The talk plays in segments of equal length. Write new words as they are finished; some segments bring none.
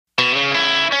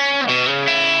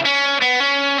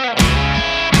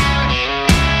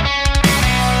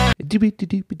Oh,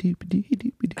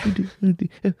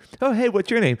 hey, what's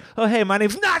your name? Oh, hey, my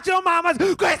name's Nacho Mama's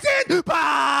Question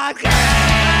Podcast.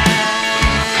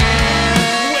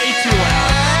 Way too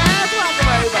loud. Welcome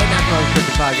everybody to Nacho Mama's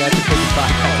Question Podcast. It's a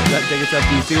podcast that take itself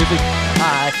too seriously.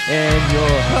 I am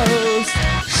your host,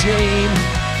 Shane.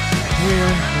 Here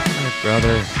with my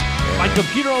brother. My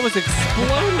computer almost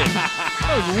exploded.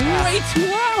 That was way too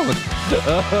loud.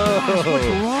 Gosh, what's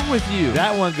wrong with you?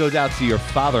 That one goes out to your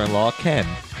father-in-law, Ken.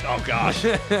 Oh gosh.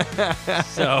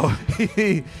 So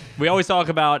I always talk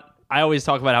about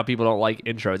how people don't like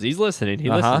intros. He's listening.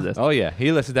 He listens to this. Oh yeah,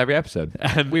 he listens to every episode.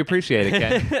 We appreciate it,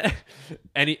 Ken.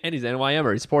 and he's an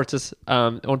NYMer. He supports us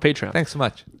on Patreon. Thanks so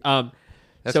much. That's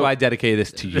so- why I dedicated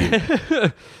this to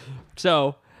you.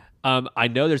 So I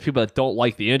know there's people that don't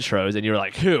like the intros, and you're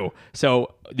like, who?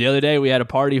 So the other day we had a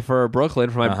party for Brooklyn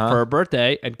for her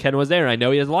birthday, and Ken was there, and I know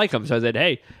he doesn't like them. So I said,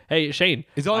 hey, Shane.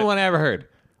 He's the only one I ever heard.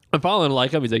 I'm following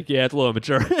like him. He's like, yeah, it's a little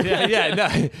immature.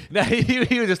 No,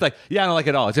 he was just like, yeah, I don't like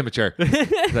it at all. It's immature.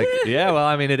 He's like, yeah, well,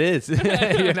 I mean, it is.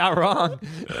 You're not wrong.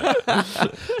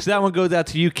 So that one goes out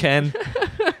to you, Ken,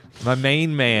 my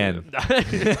main man.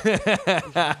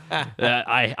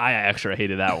 I extra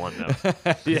hated that one though.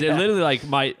 It literally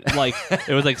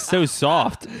it was like so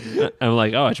soft. I'm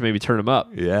like, oh, I should maybe turn him up.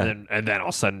 Yeah. And then all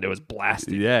of a sudden it was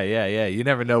blasting. Yeah. You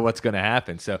never know what's going to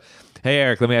happen. So, hey,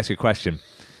 Eric, let me ask you a question.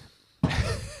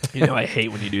 You know, I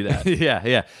hate when you do that.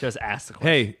 Yeah. Just ask the question.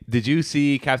 Hey, did you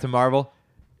see Captain Marvel?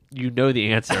 You know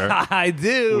the answer. I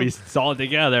do. We saw it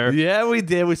together. Yeah, we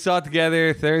did. We saw it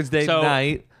together Thursday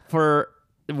night. For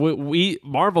we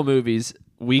Marvel movies,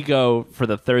 we go for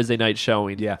the Thursday night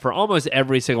showing. Yeah. For almost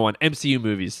every single one. MCU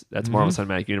movies. That's Marvel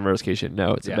Cinematic Universe. In case you didn't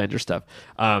know, it's Avengers stuff.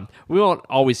 We won't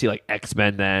always see like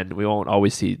X-Men then. We won't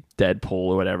always see Deadpool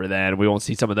or whatever then. We won't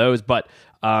see some of those. But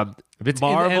If it's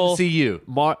Marvel, in the MCU.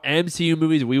 MCU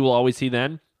movies, we will always see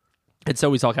then. And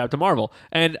so we saw Captain Marvel.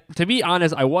 And to be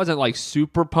honest, I wasn't like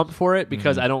super pumped for it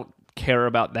because I don't care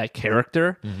about that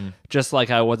character. Just like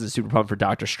I wasn't super pumped for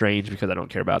Doctor Strange because I don't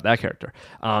care about that character.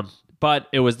 But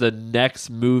it was the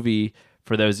next movie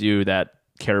for those of you that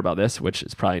care about this, which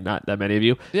is probably not that many of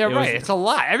you. Yeah, It right. was It's a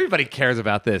lot. Everybody cares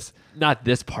about this. not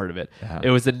this part of it. It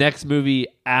was the next movie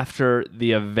after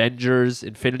the Avengers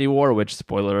Infinity War, which,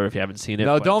 spoiler alert if you haven't seen it.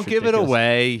 No, but don't it's give it ridiculous.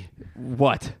 away.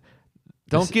 What?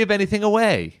 Don't give anything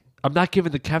away. I'm not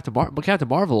giving the Captain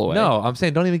Marvel away. No, I'm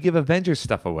saying don't even give Avengers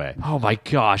stuff away. Oh my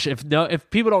gosh! If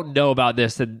people don't know about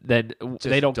this, then they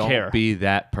don't care. Don't be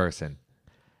that person.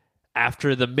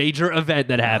 After the major event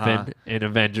that happened in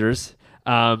Avengers,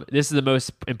 this is the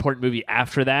most important movie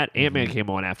after that. Ant-Man came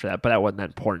on after that, but that wasn't that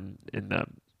important in the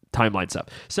timeline stuff.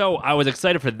 So I was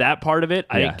excited for that part of it.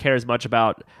 I didn't care as much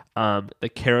about the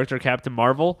character Captain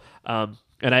Marvel.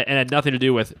 And it had nothing to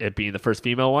do with it being the first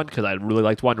female one because I really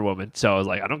liked Wonder Woman. So I was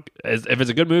like, if it's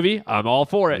a good movie, I'm all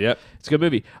for it. Yep. It's a good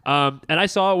movie. And I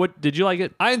saw it. Did you like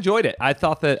it? I enjoyed it. I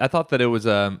thought that it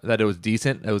was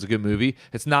decent. It was a good movie.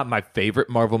 It's not my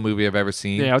favorite Marvel movie I've ever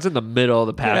seen. Yeah, it was in the middle of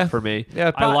the pack for me. Yeah,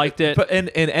 I liked it. But in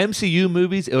MCU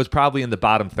movies, it was probably in the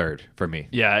bottom third for me.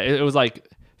 Yeah, it was like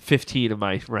 15 of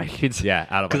my rankings. Yeah,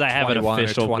 out of because like I have an 21 or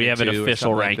official. We have an 22 or official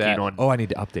something like ranking that. on. Oh, I need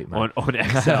to update mine on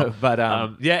Excel. But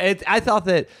I thought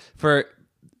that for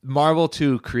Marvel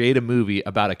to create a movie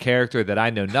about a character that I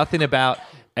know nothing about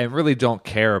and really don't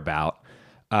care about,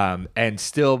 and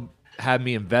still have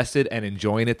me invested and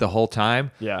enjoying it the whole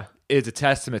time, is a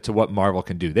testament to what Marvel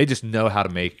can do. They just know how to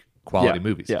make quality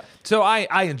movies. Yeah. So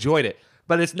I enjoyed it.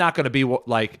 But it's not going to be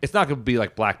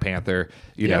like Black Panther,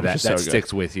 that so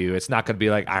sticks with you. It's not going to be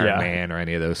like Iron Man or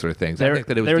any of those sort of things. I think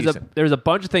that it was there was decent. there was a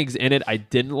bunch of things in it I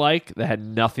didn't like that had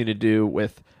nothing to do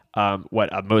with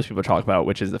what most people talk about,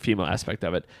 which is the female aspect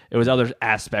of it. It was other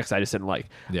aspects I just didn't like.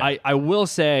 Yeah. I will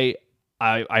say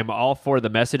I'm all for the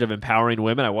message of empowering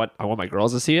women. I want my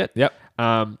girls to see it. Yep.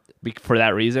 For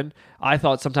that reason, I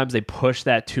thought sometimes they pushed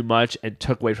that too much and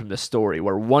took away from the story.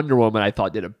 Where Wonder Woman, I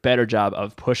thought, did a better job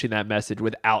of pushing that message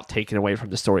without taking away from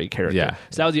the story and character. Yeah.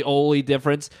 So that was the only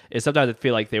difference. Is sometimes I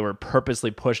feel like they were purposely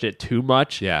pushed it too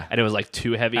much. Yeah. And it was like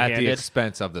too heavy-handed. At the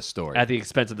expense of the story. At the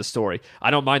expense of the story.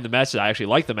 I don't mind the message. I actually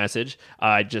like the message.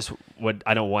 I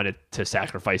don't want it to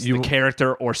sacrifice the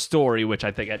character or story, which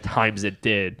I think at times it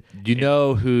did. You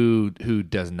know who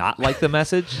does not like the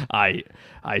message?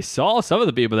 I saw some of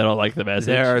the people that don't like the message.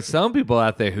 There are some people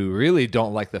out there who really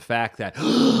don't like the fact that,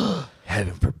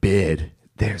 heaven forbid,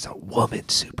 there's a woman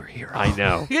superhero. I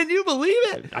know. Can you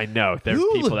believe it? I know. There's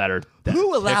people that are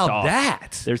who allowed pissed off.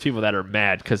 that? There's people that are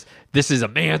mad because this is a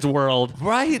man's world.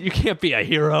 Right? You can't be a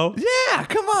hero. Yeah,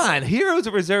 come on. Heroes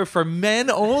are reserved for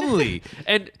men only.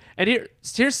 And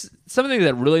here's something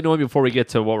that really annoyed me before we get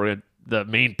to what we're going to the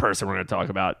main person we're going to talk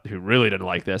about who really didn't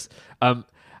like this.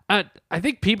 I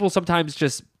think people sometimes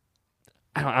just,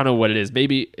 I don't know what it is.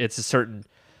 Maybe it's a certain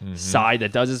side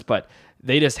that does this, but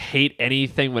they just hate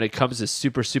anything when it comes to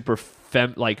super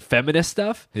feminist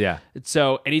stuff. Yeah.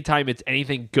 So anytime it's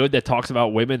anything good that talks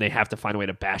about women, they have to find a way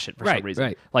to bash it for some reason.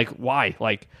 Right. Like, why?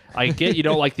 Like, I get you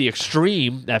don't like the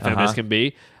extreme that feminists can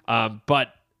be,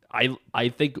 but I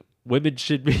think women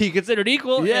should be considered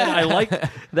equal. Yeah. And I like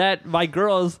that my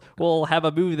girls will have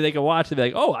a movie that they can watch and be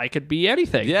like, oh, I could be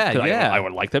anything. Yeah, 'Cause yeah. I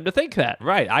would like them to think that.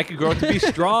 Right. I could grow up to be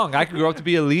strong. I could grow up to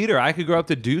be a leader. I could grow up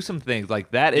to do some things. Like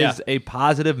that is a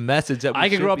positive message that we I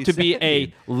could should grow up to be a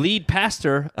sending. lead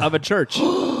pastor of a church,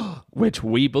 which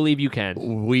we believe you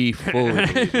can. We fully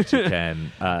believe that you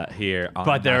can here on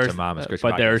But Macho Mama's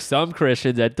Christian there are Podcast. some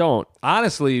Christians that don't.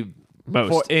 Honestly,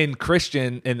 Most. in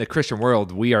the Christian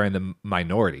world, we are in the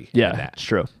minority. in Yeah, that. it's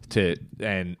true.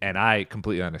 And I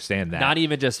completely understand that. Not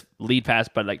even just lead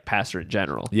pastor, but like pastor in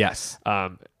general. Yes.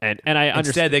 And I understand.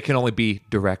 Instead, they can only be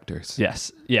directors.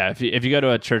 Yes. Yeah. If you go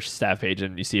to a church staff page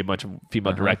and you see a bunch of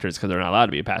female directors because they're not allowed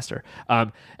to be a pastor.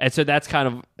 And so that's kind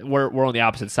of, we're on the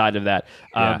opposite side of that.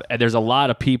 And there's a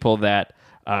lot of people that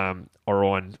are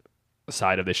on the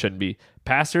side of they shouldn't be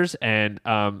pastors. And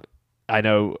I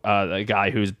know a guy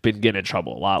who's been getting in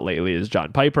trouble a lot lately is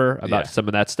John Piper about some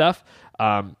of that stuff.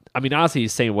 I mean, honestly,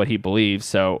 he's saying what he believes.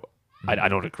 So I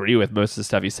don't agree with most of the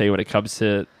stuff he's saying when it comes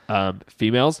to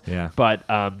females. Yeah. But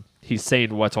he's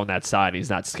saying what's on that side. He's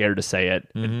not scared to say it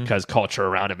because culture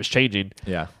around him is changing.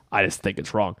 Yeah. I just think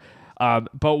it's wrong.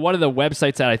 But one of the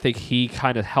websites that I think he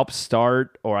kind of helped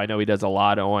start, or I know he does a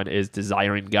lot on, is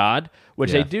Desiring God,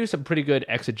 which they do some pretty good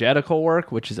exegetical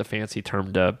work, which is a fancy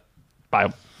term to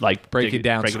breaking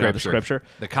down the scripture,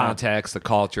 the context, the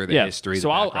culture, the history. So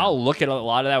I'll look at a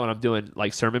lot of that when I'm doing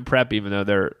like sermon prep, even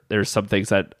though there's some things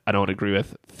that I don't agree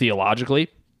with theologically.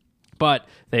 But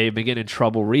they've been getting in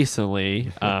trouble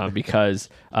recently because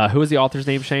who was the author's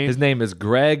name, Shane? His name is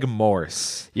Greg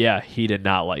Morse. Yeah, he did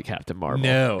not like Captain Marvel.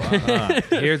 No.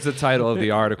 Here's the title of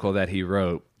the article that he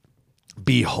wrote.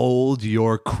 Behold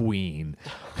your queen.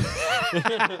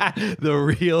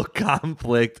 The real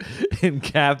conflict in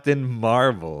Captain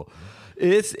Marvel.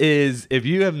 This is, if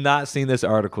you have not seen this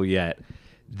article yet,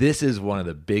 this is one of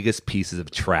the biggest pieces of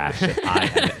trash that I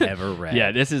have ever read.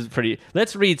 Yeah, this is pretty.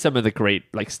 Let's read some of the great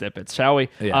snippets, shall we?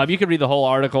 Yeah. You can read the whole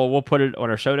article. We'll put it on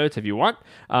our show notes if you want.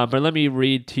 But let me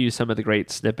read to you some of the great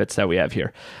snippets that we have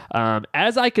here.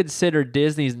 As I consider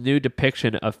Disney's new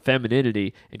depiction of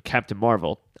femininity in Captain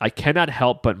Marvel, I cannot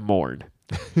help but mourn.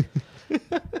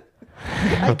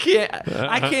 I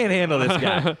can't handle this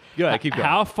guy. Go ahead, keep going.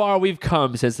 How far we've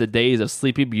come since the days of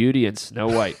Sleeping Beauty and Snow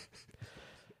White.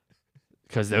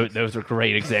 Because those are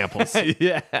great examples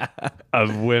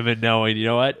of women knowing, you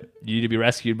know what? You need to be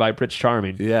rescued by Prince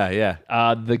Charming. Yeah.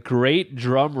 The great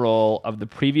drum roll of the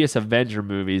previous Avenger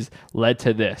movies led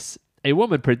to this. A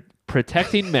woman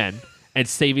protecting men and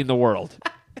saving the world.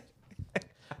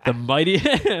 The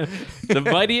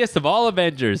mightiest of all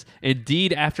Avengers,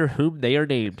 indeed after whom they are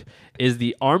named, is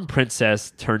the armed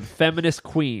princess turned feminist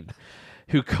queen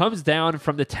who comes down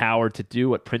from the tower to do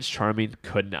what Prince Charming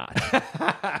could not.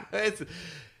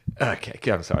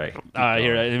 Okay, I'm sorry.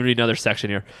 Here, let me read another section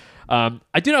here.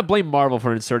 I do not blame Marvel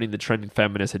for inserting the trending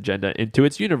feminist agenda into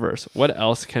its universe. What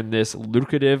else can this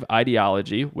lucrative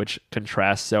ideology, which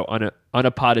contrasts so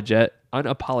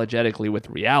unapologetically with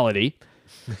reality,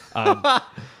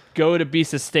 go to be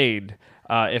sustained,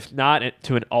 if not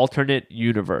to an alternate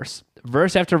universe?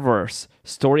 Verse after verse,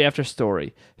 story after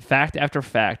story, fact after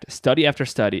fact, study after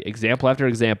study, example after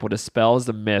example dispels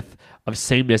the myth of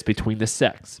sameness between the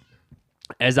sex.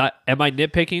 Am I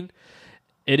nitpicking?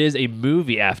 It is a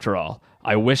movie after all.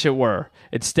 I wish it were.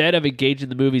 Instead of engaging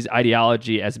the movie's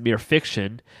ideology as mere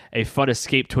fiction, a fun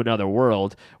escape to another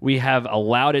world, we have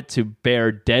allowed it to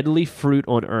bear deadly fruit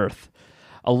on Earth.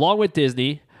 Along with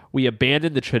Disney, we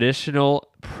abandon the traditional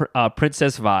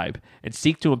princess vibe and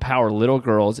seek to empower little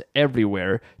girls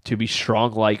everywhere to be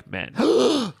strong like men.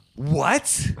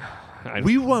 What?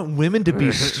 We want women to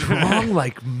be strong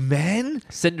like men?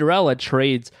 Cinderella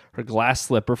trades her glass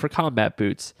slipper for combat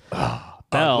boots.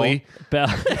 Belle,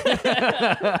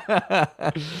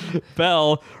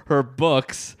 her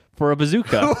books for a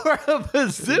bazooka. For a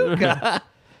bazooka?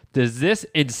 Does this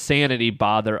insanity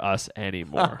bother us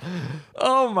anymore?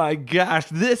 Oh my gosh,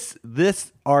 this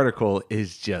article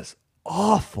is just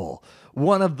awful.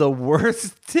 One of the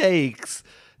worst takes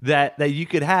that you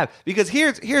could have. Because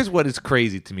here's what is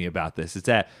crazy to me about this. Is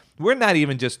that we're not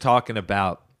even just talking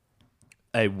about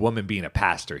a woman being a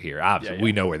pastor here. Obviously,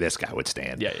 we know where this guy would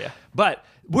stand. Yeah. But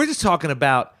we're just talking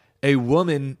about a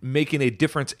woman making a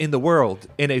difference in the world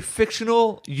in a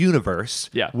fictional universe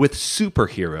with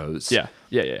superheroes.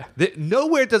 Yeah.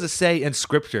 Nowhere does it say in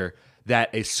scripture that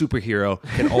a superhero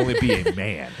can only be a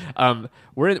man.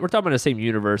 We're talking about the same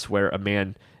universe where a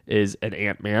man is an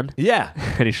Ant-Man. Yeah.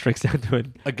 And he shrinks down to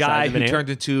a guy who turned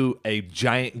into a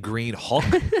giant green Hulk.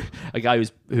 A guy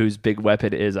whose big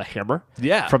weapon is a hammer.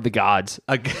 Yeah. From the gods.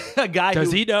 A guy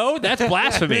Does he know? That's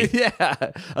blasphemy. Yeah.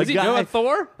 Does he know a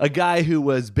Thor? A guy who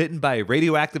was bitten by a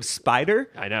radioactive spider.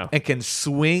 I know. And can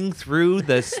swing through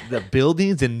the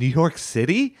buildings in New York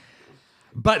City.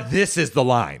 But this is the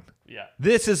line. Yeah.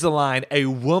 This is the line. A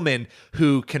woman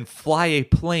who can fly a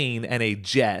plane and a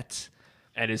jet.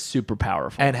 And is super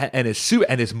powerful. And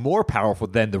is more powerful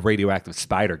than the radioactive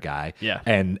spider guy. Yeah.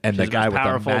 And the guy with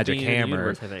the magic hammer.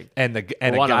 Universe, I think. And the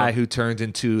guy who turns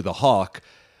into the Hulk.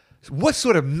 What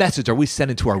sort of message are we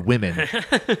sending to our women?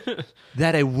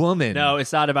 That a woman... No,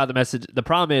 it's not about the message. The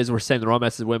problem is we're sending the wrong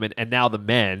message to women, and now the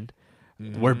men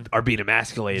are being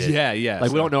emasculated. Yeah.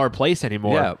 Like, we don't know our place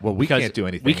anymore. Yeah, well, we can't do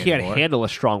anything We can't anymore. handle a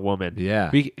strong woman. Yeah.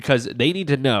 Because they need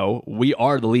to know we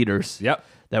are the leaders. Yep.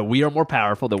 That we are more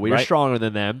powerful, that we are Right. stronger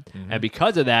than them. And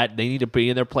because of that, they need to be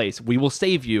in their place. We will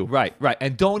save you. Right.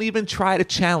 And don't even try to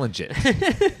challenge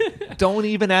it. Don't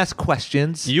even ask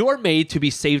questions. You are made to be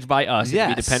saved by us. Yes.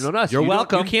 And be dependent on us. You're You don't-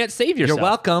 welcome. You can't save yourself. You're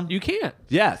welcome. You can't.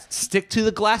 Yeah, stick to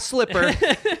the glass slipper.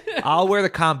 I'll wear the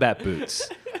combat boots.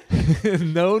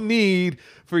 No need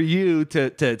for you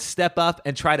to step up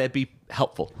and try to be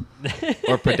helpful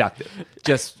or productive.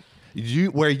 Just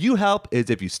where you help is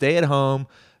if you stay at home,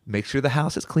 make sure the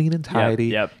house is clean and tidy.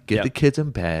 Yep. Get the kids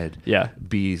in bed. Yeah.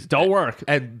 Don't work.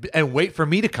 and wait for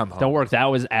me to come home. Don't work. That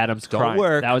was Adam's crime.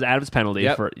 work. That was Adam's penalty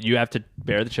Yep. for you have to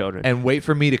bear the children. And wait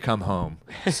for me to come home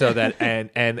so that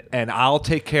and I'll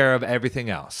take care of everything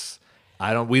else.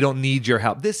 We don't need your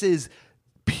help. This is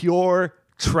pure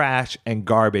trash and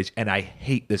garbage, and I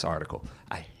hate this article.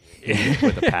 I hate it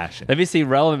with a passion. Let me see.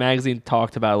 Relevant Magazine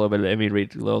talked about a little bit. Let me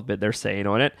read a little bit they're saying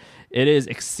on it. It is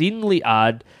exceedingly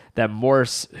odd that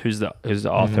Morse, who's the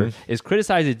author, is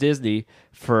criticizing Disney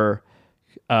for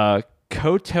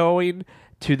kowtowing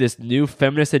to this new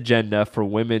feminist agenda for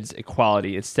women's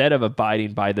equality instead of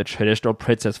abiding by the traditional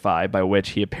princess vibe, by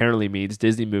which he apparently means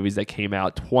Disney movies that came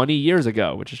out 20 years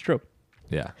ago, which is true.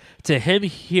 Yeah. To him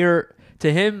here,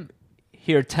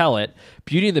 tell it,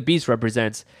 Beauty and the Beast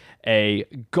represents a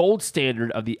gold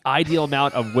standard of the ideal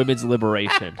amount of women's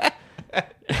liberation.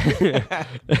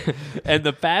 And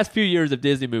the past few years of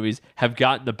Disney movies have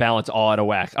gotten the balance all out of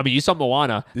whack. I mean, you saw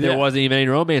Moana. There wasn't even any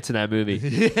romance in that movie.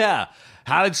 Yeah.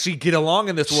 How did she get along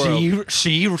in this world?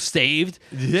 She saved.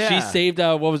 Yeah. She saved.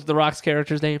 What was The Rock's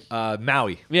character's name?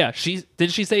 Maui. Yeah.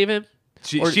 Did she save him?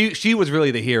 She was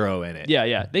really the hero in it.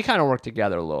 Yeah. They kind of worked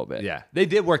together a little bit. Yeah, they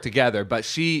did work together, but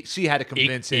she had to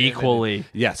convince him. Equally.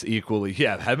 Yes, equally.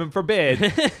 Yeah, heaven forbid.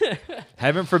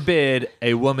 Heaven forbid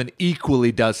a woman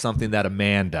equally does something that a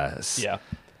man does. Yeah.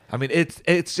 I mean,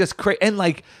 it's just crazy. And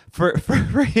like for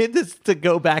him to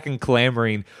go back and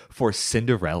clamoring for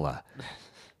Cinderella,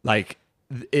 like,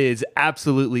 is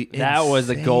absolutely That was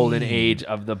the insane. golden age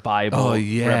of the Bible Oh,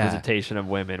 yeah. representation of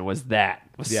women. Was Yeah.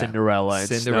 Cinderella and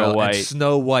Cinderella Snow White. and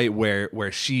Snow White,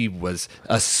 where she was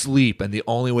asleep, and the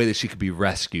only way that she could be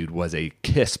rescued was a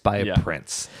kiss by a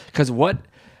prince. Because what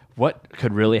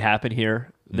could really happen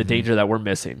here? The danger that we're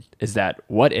missing is that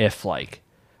what if like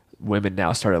women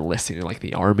now started enlisting in like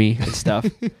the army and stuff,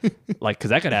 like because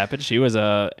that could happen. She was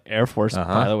a Air Force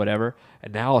pilot, whatever,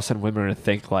 and now all of a sudden women are gonna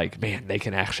think like, man, they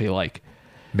can actually like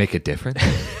Make a difference.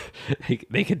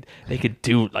 they could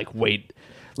do like wait.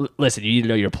 Listen, you need to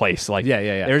know your place. Like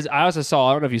Yeah. I also saw.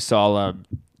 I don't know if you saw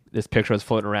this picture was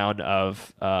floating around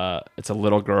of it's a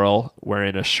little girl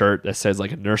wearing a shirt that says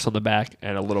like a nurse on the back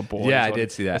and a little boy. Yeah, I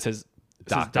did see that. It says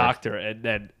doctor, and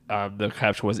then the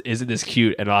caption was, "Isn't this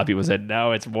cute?" And a lot of people said,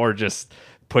 "No, it's more just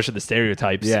pushing the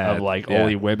stereotypes of like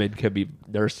only women could be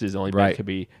nurses, only men could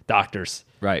be doctors."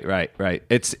 Right.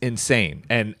 It's insane.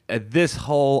 And this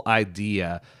whole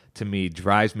idea to me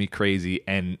drives me crazy.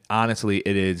 And honestly,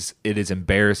 it is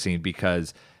embarrassing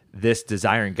because this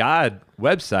Desiring God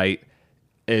website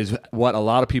is what a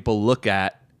lot of people look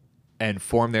at and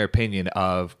form their opinion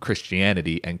of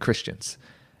Christianity and Christians.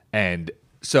 And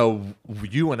so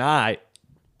you and I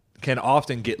can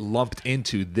often get lumped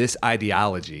into this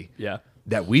ideology. Yeah.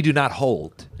 That we do not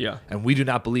hold, Yeah. and we do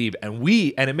not believe, and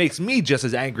it makes me just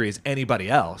as angry as anybody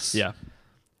else. Yeah.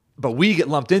 But we get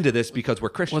lumped into this because we're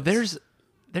Christians. Well, there's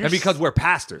and because we're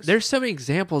pastors. there's so many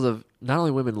examples of not only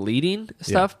women leading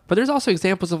stuff, but there's also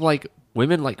examples of like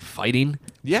women like fighting.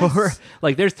 Yes.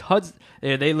 Like there's tons.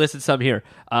 And they listed some here.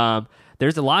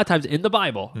 there's a lot of times in the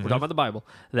Bible, we're talking about the Bible,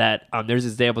 that there's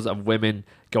examples of women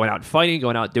going out and fighting,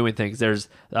 going out doing things. There's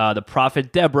the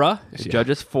prophet Deborah, in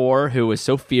Judges 4, who was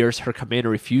so fierce, her commander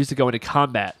refused to go into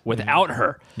combat without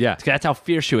her. Yeah. That's how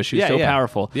fierce she was. She was so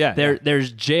powerful. Yeah.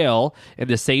 There's Jael in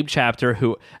the same chapter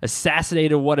who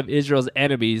assassinated one of Israel's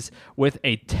enemies with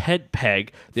a tent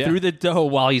peg through the dough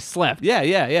while he slept. Yeah.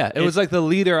 It was like the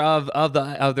leader of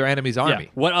their enemy's army.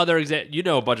 What other you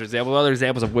know a bunch of examples. What other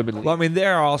examples of women? Well, I mean,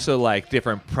 there are also like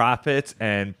different prophets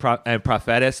and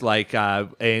prophetess, like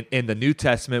in the New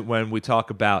Testament when we talk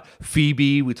about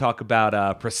Phoebe, we talk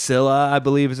about Priscilla, I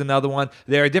believe is another one.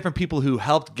 There are different people who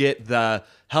helped get the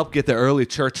early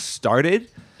church started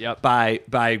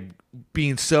by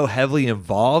being so heavily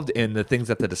involved in the things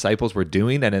that the disciples were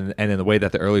doing and in the way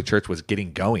that the early church was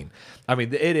getting going. I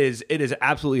mean, it is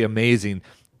absolutely amazing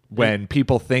when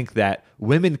people think that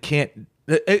women can't.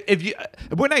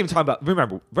 We're not even talking about.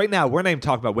 Remember, right now we're not even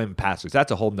talking about women pastors.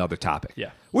 That's a whole nother topic.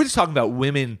 Yeah, we're just talking about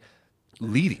women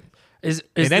leading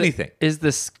anything.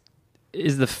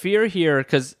 Is the fear here?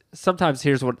 Because sometimes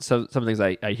here's what some things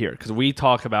I hear, because we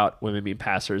talk about women being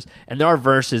pastors, and there are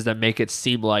verses that make it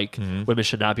seem like women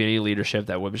should not be in any leadership,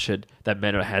 that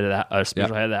men are head of the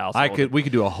spiritual head of the household. We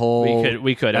could do a whole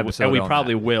we could episode and we on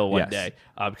probably that. will one day,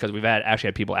 because we've actually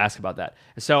had people ask about that.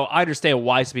 And so I understand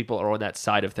why some people are on that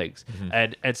side of things,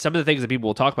 and some of the things that people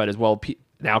will talk about is, well,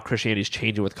 now Christianity is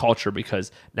changing with culture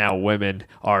because now women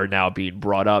are now being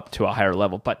brought up to a higher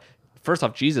level, but first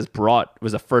off, Jesus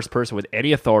was the first person with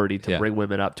any authority to bring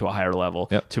women up to a higher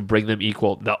level, to bring them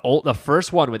equal. The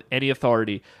first one with any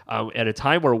authority at a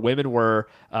time where women were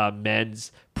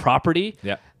men's property.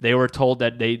 They were told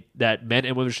that men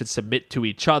and women should submit to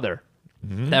each other.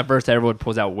 That verse that everyone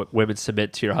pulls out, women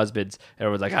submit to your husbands.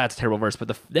 Everyone's like, that's a terrible verse. But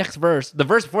the next verse, the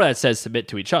verse before that says submit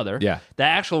to each other. The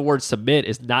actual word submit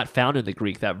is not found in the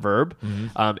Greek, that verb.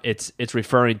 It's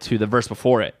referring to the verse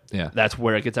before it. That's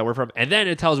where it gets that word from. And then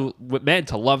it tells men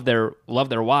to love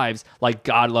their wives like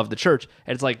God loved the church.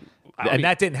 And it's like,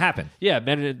 that didn't happen. Yeah,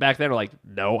 men back then are like,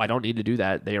 no, I don't need to do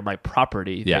that. They are my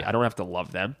property. I don't have to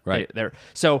love them. Right.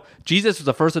 So Jesus was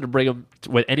the first one to bring them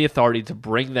with any authority, to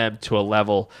bring them to a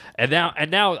level. And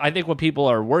now I think what people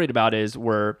are worried about is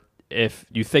if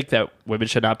you think that women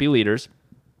should not be leaders,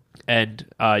 and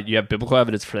you have biblical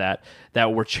evidence for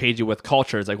that we're changing with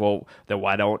culture. It's like, well, then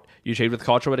why don't you change with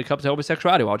culture when it comes to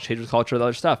homosexuality? Why don't you change with culture with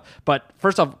other stuff? But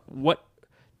first off,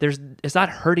 it's not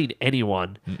hurting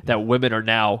anyone that women are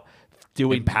now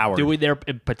doing their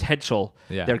potential,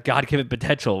 their God-given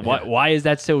potential. Why is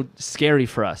that so scary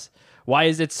for us? Why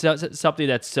is it something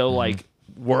that's so like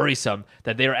worrisome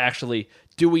that they're actually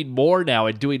doing more now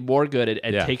and doing more good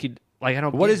and taking, like, I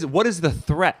don't. What is the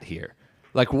threat here?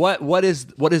 Like what is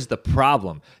the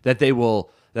problem that they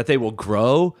will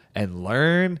grow and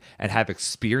learn and have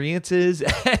experiences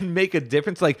and make a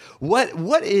difference? Like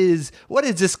what is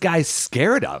this guy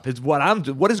scared of?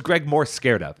 What is Greg Moore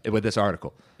scared of with this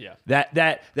article?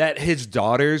 That his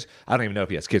daughters, I don't even know if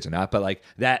he has kids or not, but like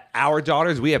that our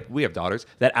daughters, we have daughters,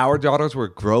 that our daughters will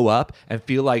grow up and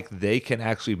feel like they can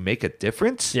actually make a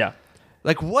difference.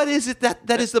 Like what is it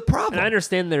that is the problem? And I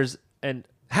understand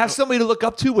have somebody to look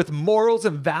up to with morals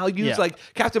and values. Like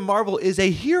Captain Marvel is a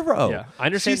hero. I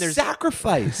understand she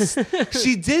sacrificed.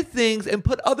 She did things and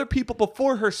put other people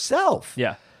before herself.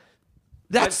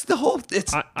 That's the whole.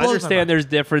 I understand there's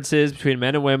differences between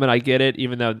men and women. I get it,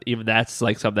 even that's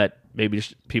like something that maybe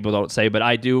people don't say. But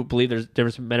I do believe there's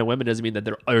difference between men and women. Doesn't mean that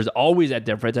there's always that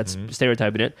difference. That's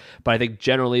stereotyping it. But I think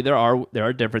generally there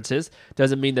are differences.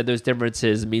 Doesn't mean that those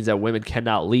differences means that women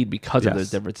cannot lead because of those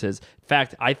differences. In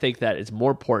fact, I think that it's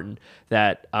more important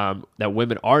that that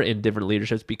women are in different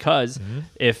leaderships, because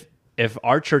if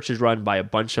our church is run by a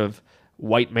bunch of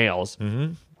white males,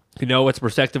 what's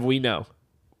perspective we know.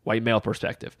 White male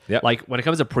perspective. Like when it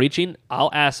comes to preaching,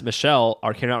 I'll ask Michelle,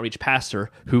 our Care Outreach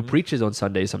pastor, who preaches on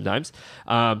Sundays sometimes,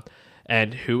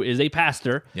 and who is a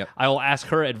pastor. I will ask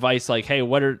her advice, like, hey,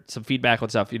 what are some feedback on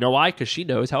stuff? You know why? Because she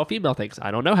knows how a female thinks. I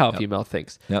don't know how a female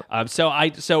thinks.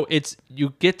 So it's,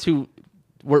 you get to,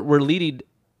 we're leading,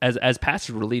 as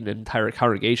pastors, we're leading an entire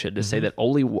congregation to say that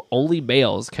only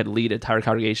males can lead an entire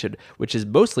congregation, which is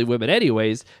mostly women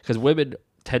anyways, because women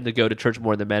tend to go to church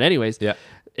more than men anyways.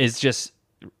 Is just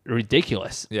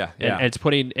ridiculous. And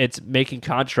it's making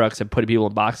constructs and putting people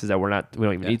in boxes that we don't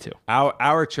even need to.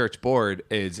 Our church board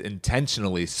is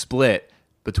intentionally split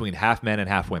between half men and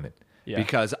half women.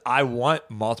 because I want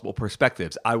multiple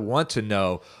perspectives. I want to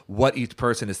know what each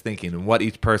person is thinking and what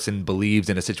each person believes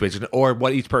in a situation, or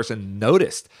what each person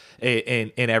noticed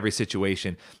in every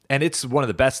situation. And it's one of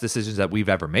the best decisions that we've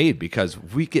ever made, because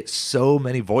we get so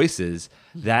many voices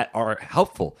that are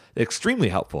helpful, extremely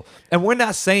helpful. And we're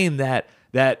not saying that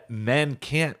men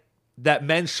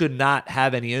should not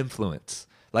have any influence.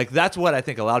 Like, that's what I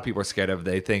think a lot of people are scared of.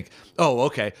 They think, oh,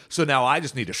 okay, so now I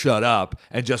just need to shut up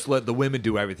and just let the women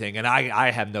do everything, and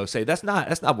I have no say. That's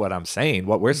not what I'm saying.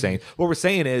 What we're saying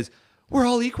is we're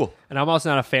all equal. And I'm also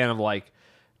not a fan of, like,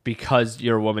 because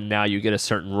you're a woman now, you get a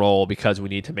certain role because we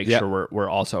need to make sure we're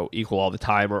also equal all the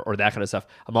time, or that kind of stuff.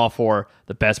 I'm all for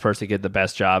the best person to get the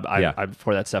best job. I'm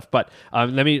for that stuff. But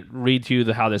let me read to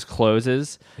you how this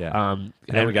closes. Yeah.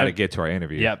 And then we got to get to our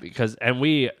interview. Yeah,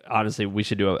 we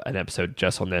should do an episode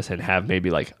just on this and have maybe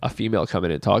like a female come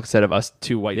in and talk instead of us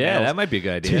two white males. Yeah, that might be a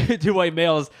good idea. Two white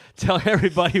males tell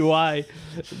everybody why.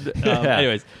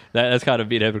 Anyways, that's kind of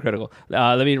being hypocritical.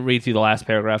 Let me read through the last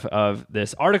paragraph of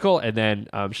this article, and then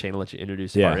Shane will let you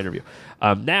introduce our interview.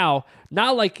 Now,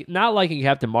 not liking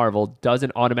Captain Marvel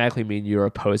doesn't automatically mean you're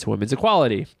opposed to women's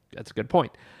equality. That's a good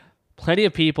point. Plenty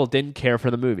of people didn't care for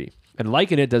the movie, and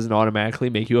liking it doesn't automatically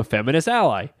make you a feminist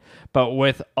ally. But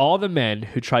with all the men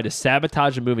who tried to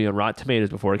sabotage the movie on Rotten Tomatoes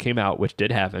before it came out, which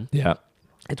did happen,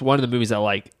 it's one of the movies that,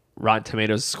 like, Rotten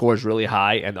Tomatoes scores really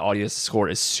high and the audience score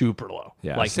is super low.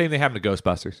 Yeah, like same thing happened to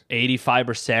Ghostbusters.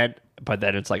 85%, but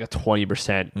then it's like a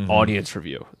 20% audience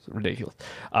review. It's ridiculous.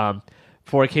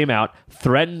 Before it came out,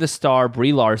 threatened the star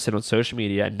Brie Larson on social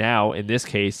media, and now, in this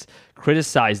case,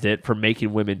 criticized it for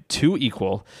making women too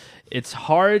equal. It's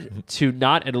hard to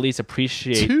not at least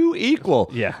appreciate... Too equal.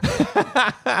 Yeah.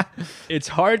 It's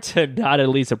hard to not at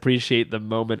least appreciate the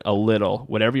moment a little,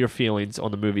 whatever your feelings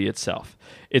on the movie itself.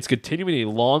 It's continuing a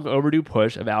long overdue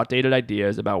push of outdated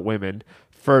ideas about women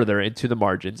further into the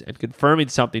margins and confirming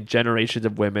something generations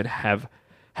of women have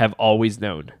always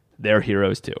known. They're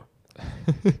heroes too.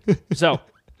 So,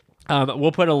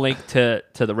 we'll put a link to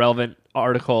the relevant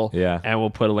article, and we'll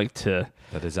put a link to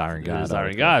the Desiring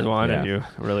God one, and you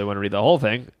really want to read the whole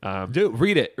thing. Dude,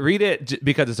 read it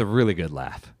because it's a really good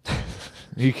laugh.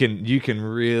 You can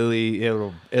really,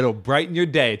 it'll brighten your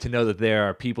day to know that there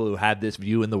are people who have this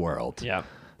view in the world. Yeah.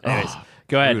 Anyways,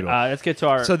 go ahead. Let's get to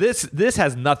our. So this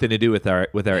has nothing to do with our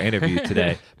interview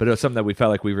today, but it was something that we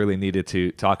felt like we really needed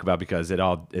to talk about because it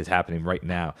all is happening right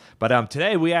now. But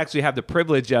today we actually have the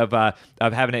privilege of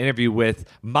having an interview with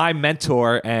my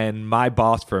mentor and my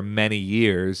boss for many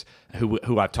years,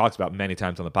 who I've talked about many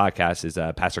times on the podcast, is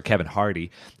Pastor Kevin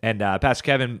Hardy. And Pastor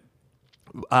Kevin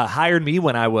hired me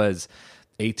when I was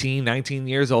 18, 19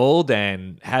 years old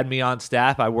and had me on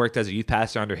staff. I worked as a youth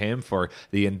pastor under him for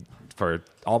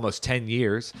almost 10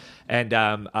 years. And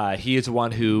he is the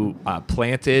one who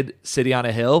planted City on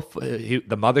a Hill,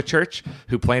 the mother church,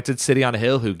 who planted City on a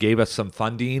Hill, who gave us some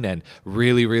funding and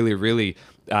really, really, really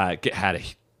had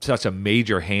such a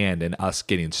major hand in us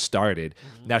getting started.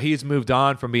 Now, he's moved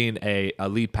on from being a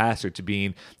lead pastor to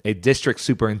being a district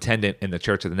superintendent in the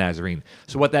Church of the Nazarene.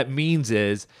 So what that means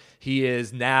is he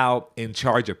is now in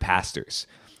charge of pastors.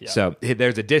 Yeah. So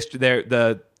there's a district there.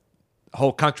 The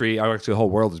whole country, or actually the whole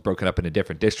world, is broken up into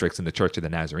different districts in the Church of the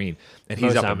Nazarene. And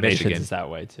he's up in Michigan. Is that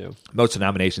way too. Most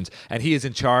denominations. And he is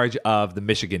in charge of the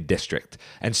Michigan district.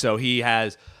 And so he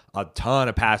has a ton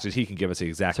of pastors. He can give us the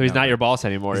exact So he's number. Not your boss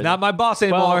anymore. He's not my boss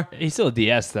anymore. Well, he's still a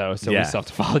DS though, so we still have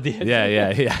to follow DS.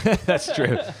 Yeah. That's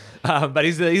true. But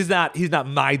he's not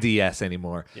my DS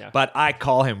anymore. Yeah. But I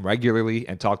call him regularly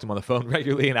and talk to him on the phone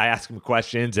regularly, and I ask him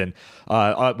questions. And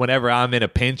whenever I'm in a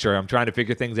pinch or I'm trying to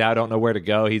figure things out, I don't know where to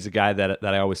go, he's a guy that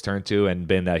I always turn to and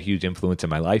been a huge influence in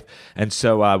my life. And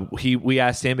so we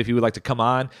asked him if he would like to come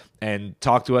on and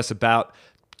talk to us about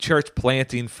church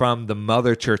planting from the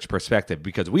mother church perspective,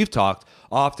 because we've talked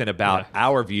often about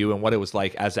our view and what it was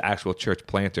like as an actual church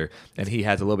planter, and he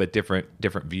has a little bit different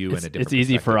view and a different It's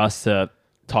easy for us to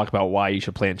talk about why you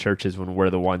should plant churches when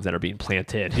we're the ones that are being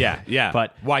planted. Yeah.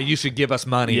 But why you should give us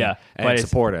money and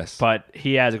support us. But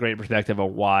he has a great perspective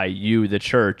of why you, the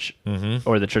church,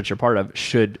 or the church you're part of,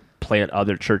 should plant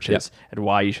other churches, and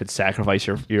why you should sacrifice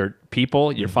your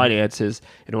people, your finances,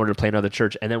 in order to plant another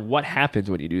church, and then what happens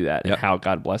when you do that, and how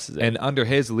God blesses it. And under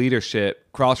his leadership,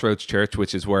 Crossroads Church,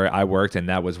 which is where I worked, and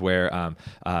that was where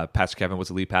Pastor Kevin was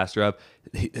the lead pastor of,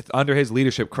 under his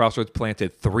leadership, Crossroads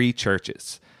planted 3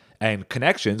 churches. And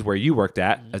Connections, where you worked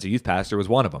at as a youth pastor, was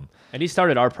one of them. And he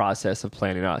started our process of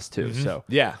planting us too. So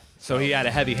so he had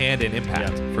a heavy hand and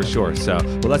impact for sure. So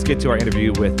let's get to our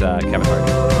interview with Kevin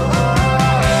Hardy.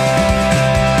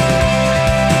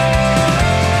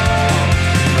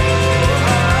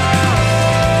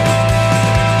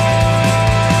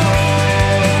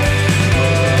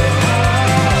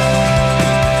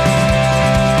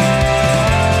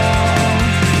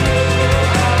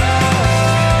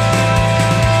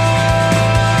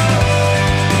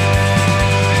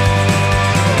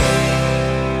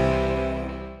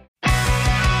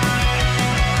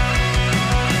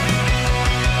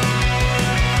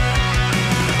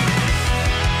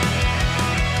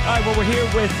 Well, we're here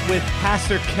with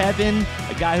Pastor Kevin,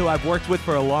 a guy who I've worked with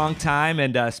for a long time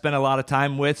and spent a lot of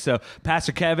time with. So,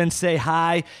 Pastor Kevin, say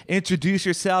hi, introduce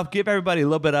yourself, give everybody a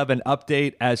little bit of an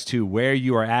update as to where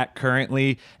you are at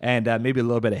currently, and maybe a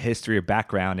little bit of history or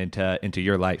background into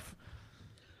your life.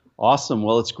 Awesome.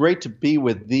 Well, it's great to be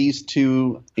with these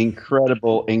two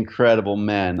incredible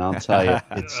men. I'll tell you,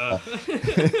 it's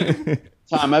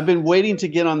time. I've been waiting to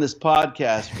get on this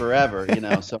podcast forever,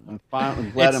 so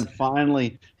I'm glad I'm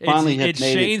finally it's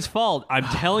Shane's fault. I'm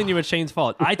telling you, it's Shane's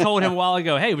fault. I told him a while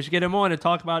ago, hey, we should get him on and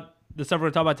talk about the stuff we're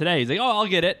going to talk about today. He's like, oh, I'll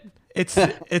get it.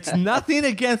 It's nothing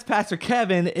against Pastor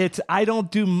Kevin. It's I don't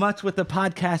do much with the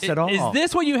podcast at all. Is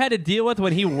this what you had to deal with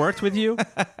when he worked with you?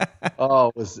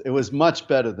 Oh, it was much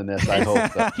better than this, I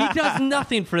hope. He does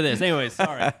nothing for this. Anyways,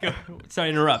 sorry to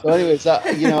interrupt. So anyways,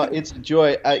 it's a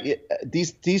joy.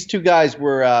 These two guys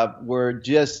were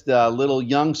just little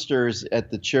youngsters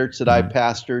at the church that I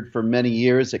pastored for many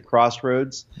years at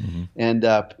Crossroads, and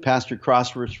pastored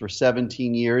Crossroads for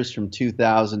 17 years from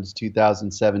 2000 to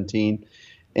 2017.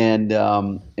 And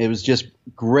it was just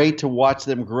great to watch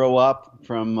them grow up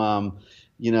from,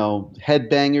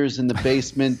 headbangers in the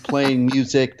basement playing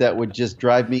music that would just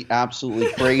drive me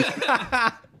absolutely crazy.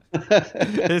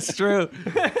 It's true.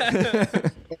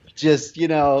 Just,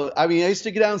 I used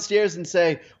to go downstairs and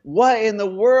say, what in the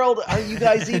world are you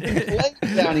guys even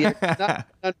playing down here? I not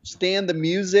understand the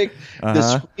music, the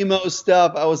screamo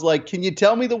stuff. I was like, can you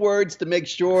tell me the words to make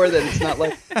sure that it's not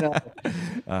like,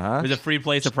 It was a free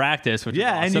place of practice. Which is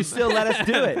awesome. And you still let us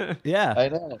do it. Yeah. I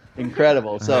know.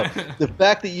 Incredible. So the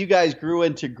fact that you guys grew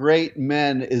into great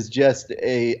men is just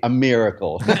a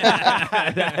miracle.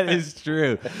 That is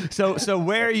true. So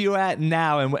where are you at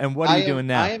now and what are you doing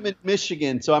now? I am in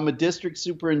Michigan. So I'm a district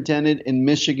superintendent in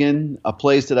Michigan, a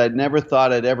place that I'd never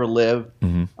thought I'd ever live.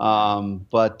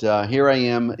 But here I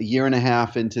am a year and a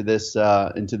half into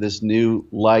this new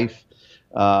life.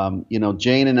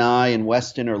 Jane and I and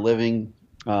Weston are living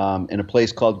in a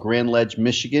place called Grand Ledge,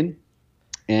 Michigan.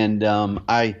 And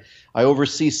I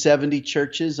oversee 70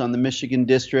 churches on the Michigan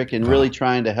district and really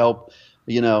trying to help,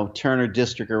 turn our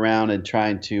district around and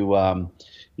trying to,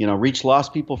 reach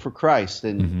lost people for Christ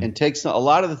and takes a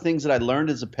lot of the things that I learned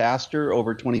as a pastor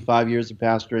over 25 years of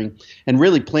pastoring and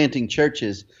really planting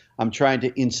churches. I'm trying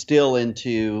to instill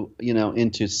into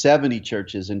 70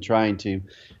 churches and trying to,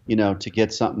 to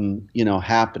get something,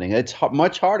 happening. It's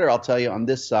much harder, I'll tell you, on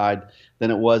this side than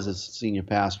it was as a senior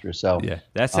pastor. So yeah,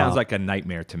 that sounds like a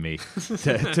nightmare to me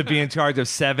to be in charge of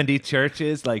 70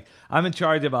 churches. Like I'm in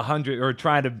charge of 100 or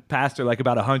trying to pastor like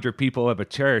about 100 people of a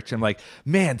church. I'm like,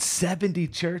 man, 70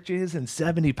 churches and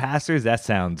 70 pastors. That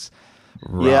sounds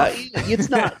rough. Yeah, it's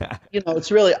not,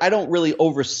 it's really, I don't really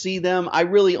oversee them. I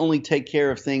really only take care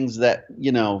of things that,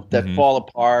 that fall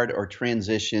apart or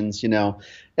transitions,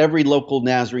 every local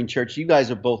Nazarene church. You guys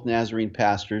are both Nazarene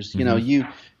pastors.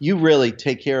 You really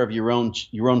take care of your own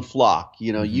flock.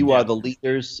 You are the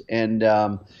leaders, and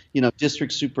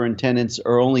district superintendents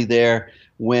are only there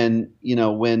when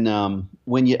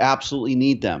you absolutely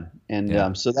need them.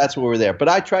 And so that's where we're there. But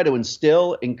I try to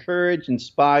instill, encourage,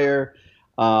 inspire.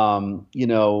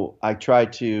 I try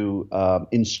to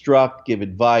instruct, give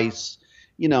advice,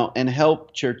 and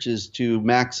help churches to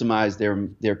maximize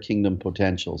their kingdom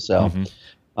potential. So.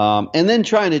 And then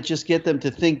trying to just get them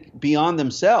to think beyond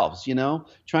themselves,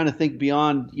 trying to think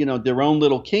beyond, their own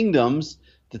little kingdoms,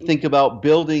 to think about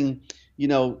building,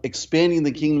 expanding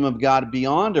the kingdom of God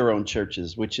beyond our own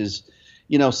churches, which is,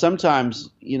 sometimes,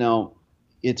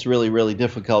 it's really, really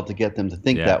difficult to get them to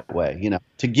think that way,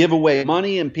 to give away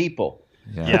money and people.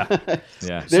 Yeah.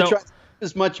 They're trying to get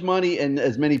as much money and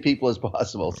as many people as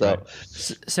possible.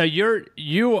 So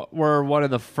you were one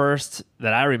of the first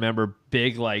that I remember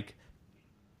big,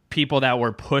 people that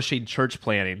were pushing church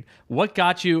planting. What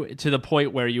got you to the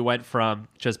point where you went from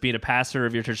just being a pastor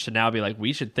of your church to now be like,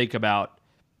 we should think about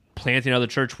planting another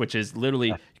church, which is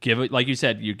literally like you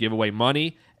said, you give away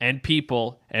money and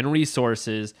people and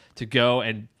resources to go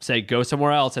and say, go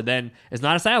somewhere else. And then it's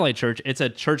not a satellite church. It's a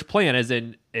church plant, as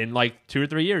in like 2 or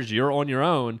 3 years, you're on your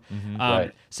own.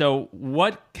 Right. So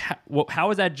how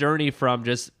was that journey from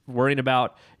just worrying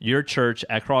about your church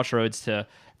at Crossroads to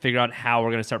figure out how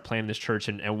we're going to start planning this church,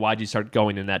 and why'd you start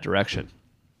going in that direction?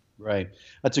 Right.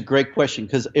 That's a great question,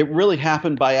 because it really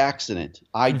happened by accident.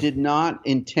 I did not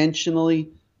intentionally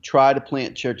try to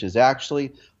plant churches.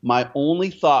 Actually, my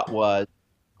only thought was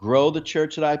grow the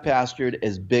church that I pastored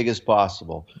as big as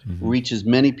possible, reach as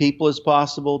many people as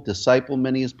possible, disciple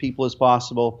many as people as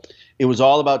possible. It was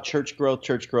all about church growth,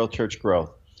 church growth, church growth.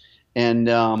 And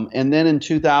then in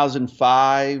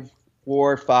 2005,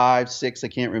 4, 5, 6, I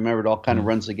can't remember, it all kind of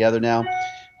runs together now.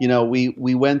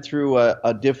 we went through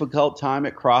a difficult time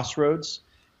at Crossroads.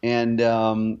 And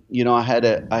I had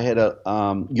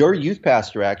your youth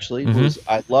pastor actually, who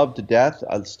I loved to death,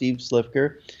 Steve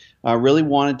Slifker, really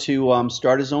wanted to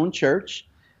start his own church,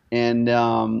 and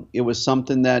it was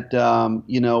something that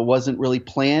wasn't really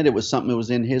planned. It was something that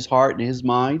was in his heart and his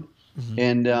mind,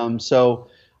 and so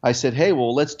I said, hey,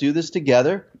 well, let's do this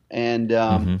together. And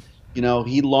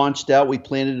he launched out. We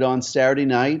planned it on Saturday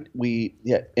night.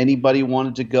 Anybody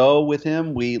wanted to go with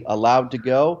him, we allowed to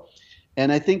go.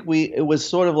 And I think it was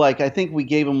sort of like, I think we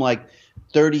gave him like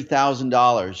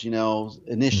 $30,000,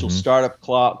 initial startup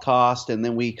cost. And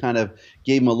then we kind of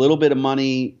gave him a little bit of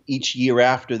money each year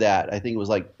after that. I think it was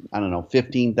like, I don't know,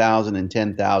 15,000 and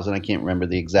 10,000. I can't remember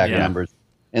the exact numbers.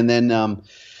 And then,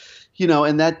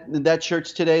 and that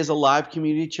church today is a live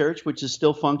community church, which is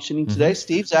still functioning today.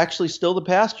 Steve's actually still the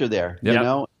pastor there, I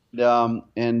don't know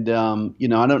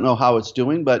how it's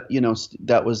doing, but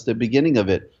that was the beginning of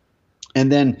it. And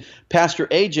then Pastor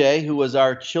AJ, who was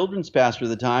our children's pastor at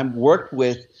the time, worked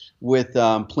with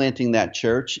planting that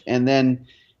church. And then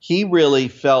he really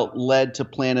felt led to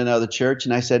plant another church.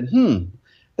 And I said, we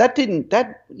didn't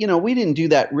do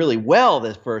that really well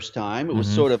the first time. It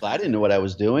was sort of, I didn't know what I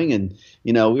was doing. And,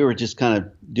 we were just kind of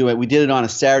doing it. We did it on a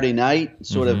Saturday night,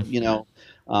 sort of,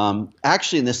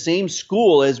 actually in the same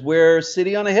school as where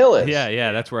City on a Hill is.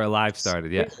 Yeah. That's where Alive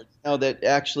started. Yeah. That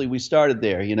actually we started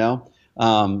there,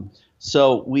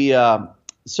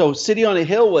 So City on a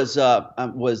Hill was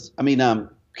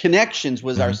Connections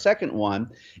was our second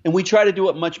one, and we try to do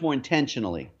it much more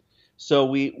intentionally. So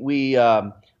we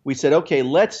said, okay,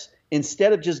 let's,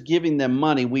 instead of just giving them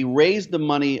money, we raised the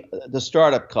money, the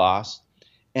startup cost,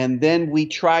 and then we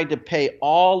tried to pay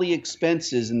all the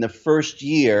expenses in the first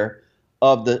year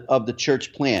of the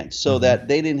church plant, so that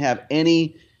they didn't have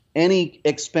any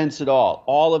expense at all.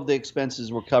 All of the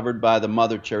expenses were covered by the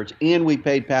mother church, and we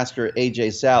paid Pastor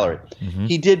AJ's salary.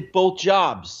 He did both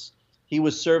jobs. He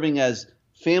was serving as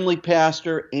family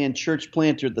pastor and church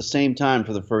planter at the same time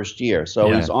for the first year.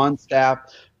 So he's on staff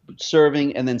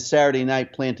serving, and then Saturday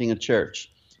night planting a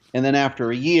church. And then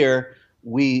after a year,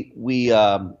 we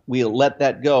let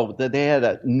that go. They had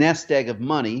a nest egg of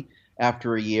money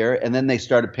after a year, and then they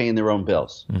started paying their own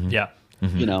bills.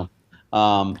 So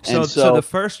the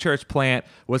first church plant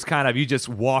was kind of, you just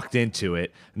walked into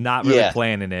it, not really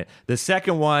planning it. The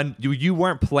second one, you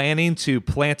weren't planning to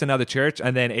plant another church,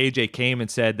 and then AJ came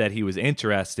and said that he was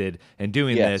interested in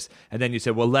doing this, and then you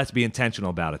said, well, let's be intentional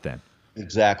about it then.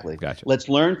 Exactly. Gotcha. Let's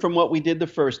learn from what we did the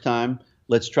first time.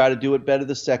 Let's try to do it better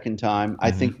the second time.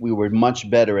 I think we were much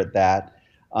better at that.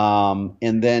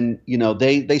 And then,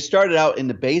 they started out in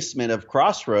the basement of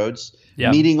Crossroads,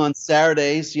 meeting on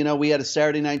Saturdays. We had a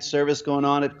Saturday night service going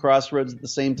on at Crossroads at the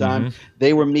same time.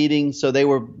 They were meeting, so they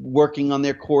were working on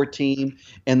their core team,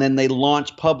 and then they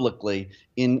launched publicly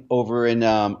over in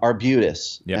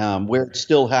Arbutus, where it's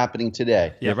still happening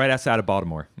today. Yeah, right outside of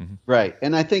Baltimore. Right.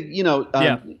 And I think,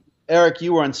 Eric,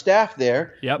 you were on staff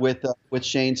there with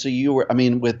Shane, so you were,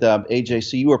 with AJ,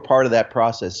 so you were part of that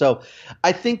process. So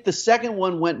I think the second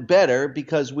one went better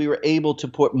because we were able to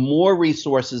put more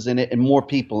resources in it and more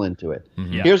people into it.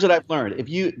 Here's what I've learned: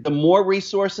 the more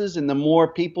resources and the more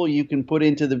people you can put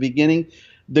into the beginning,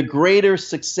 the greater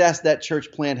success that church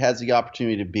plant has the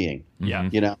opportunity to being.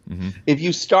 If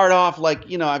you start off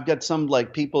I've got some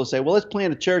people who say, well, let's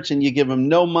plant a church, and you give them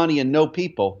no money and no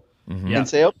people. And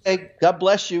say, okay, God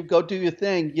bless you, go do your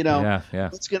thing.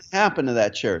 What's going to happen to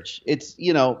that church? It's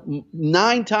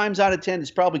 9 times out of 10, it's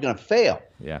probably going to fail.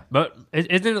 But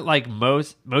isn't it like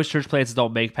most church plants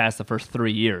don't make past the first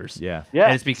 3 years? Yeah.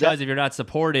 And it's because if you're not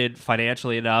supported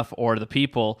financially enough, or the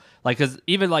people, because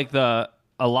even the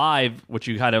Alive, which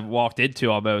you kind of walked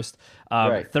into almost,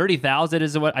 30,000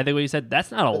 is what you said. That's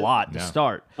not a lot to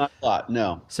start. Not a lot,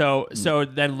 no. So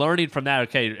then learning from that,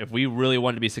 okay, if we really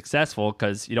wanted to be successful,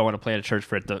 because you don't want to plant a church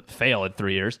for it to fail in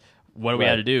 3 years, what do we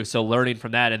have to do? So learning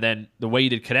from that, and then the way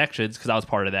you did Connections, because I was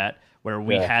part of that, where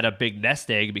we had a big nest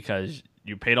egg because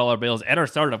you paid all our bills and our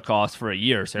startup costs for a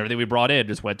year. So everything we brought in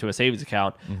just went to a savings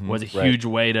account. Was a huge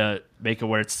way to make it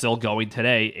where it's still going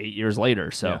today, 8 years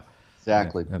later. So.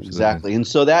 Exactly. And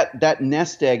so that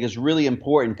nest egg is really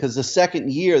important, because the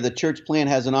second year the church plant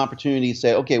has an opportunity to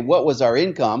say, okay, what was our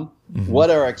income?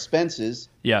 What are our expenses?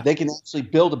 They can actually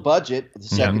build a budget for the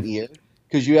second year,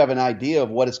 because you have an idea of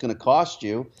what it's going to cost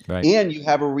you, and you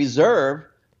have a reserve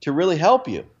to really help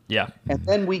you. And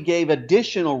then we gave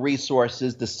additional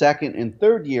resources the second and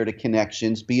third year to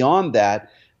Connections beyond that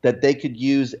they could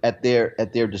use at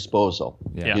their disposal.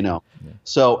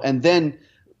 So, and then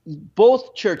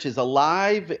both churches,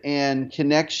 Alive and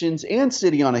Connections and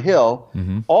City on a Hill,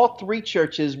 all three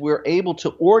churches were able to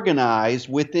organize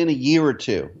within a year or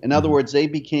two. In other words, they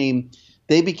became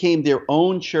their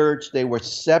own church. They were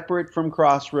separate from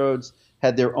Crossroads,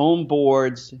 had their own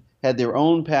boards, had their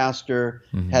own pastor,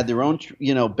 had their own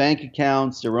bank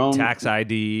accounts, their own tax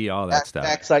ID, all that stuff.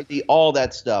 Tax ID, all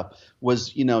that stuff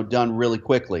was done really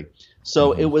quickly.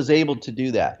 So it was able to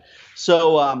do that.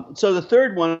 So so the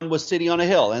third one was City on a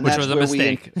Hill, and which that's was a where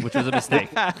mistake. Which was a mistake.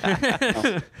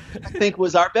 I think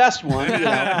was our best one.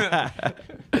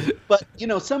 But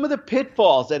some of the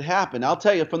pitfalls that happen, I'll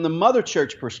tell you from the mother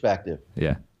church perspective.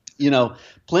 Yeah.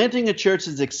 Planting a church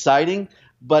is exciting,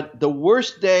 but the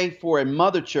worst day for a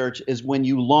mother church is when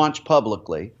you launch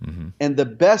publicly, and the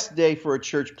best day for a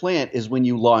church plant is when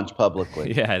you launch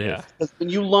publicly. Yeah, it is. Because when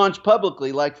you launch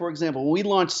publicly, like for example, when we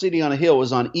launched City on a Hill, it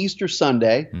was on Easter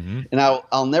Sunday, and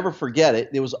I'll never forget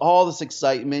it. There was all this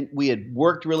excitement. We had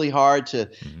worked really hard to,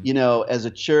 as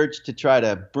a church to try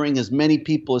to bring as many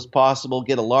people as possible,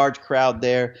 get a large crowd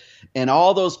there, and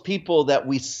all those people that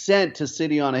we sent to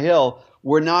City on a Hill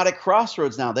were not at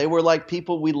Crossroads now. They were like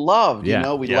people we loved. We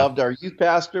loved our youth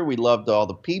pastor. We loved all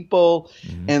the people.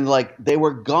 And like they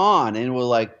were gone. And we're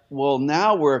like, well,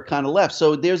 now we're kind of left.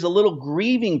 So there's a little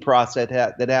grieving process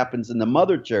that happens in the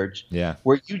mother church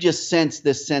where you just sense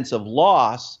this sense of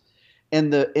loss.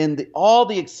 And all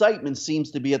the excitement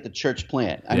seems to be at the church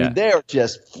plant. I mean, they're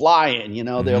just flying,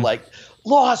 they're like,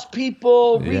 lost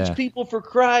people, reach people for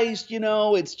Christ,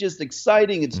 it's just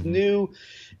exciting. It's new.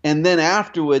 And then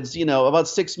afterwards, about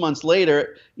 6 months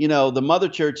later, the mother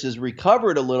church has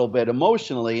recovered a little bit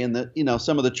emotionally, and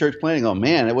some of the church planning, oh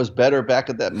man, it was better back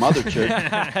at that mother church.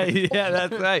 Yeah,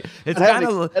 that's right. It's kind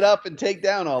of set up and take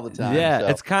down all the time. Yeah, so.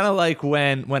 It's kind of like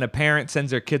when a parent sends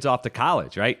their kids off to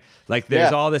college, right? Like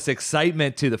there's all this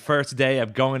excitement to the first day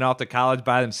of going off to college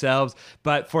by themselves,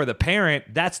 but for the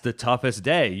parent, that's the toughest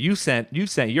day. You sent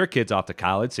your kids off to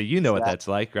college, so you know what that's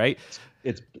like, right?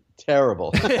 It's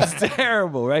terrible. It's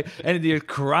terrible, right? And you're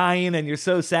crying and you're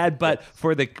so sad. But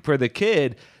for the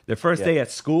kid, their first day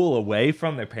at school away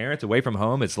from their parents, away from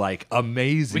home, is like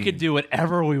amazing. We could do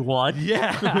whatever we want.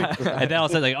 Yeah. And then all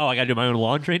of a sudden, like, oh, I got to do my own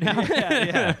laundry now?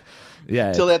 Yeah.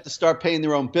 Until they have to start paying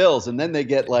their own bills, and then they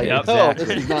get like, this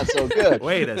is not so good.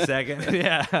 Wait a second.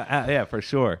 Yeah, for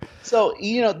sure. So,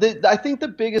 I think the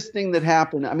biggest thing that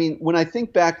happened, I mean, when I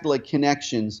think back to like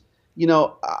Connections, I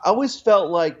always felt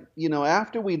like,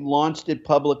 after we launched it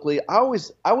publicly, I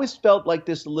always felt like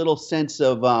this little sense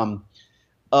of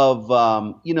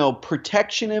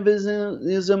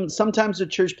protectionism. Sometimes the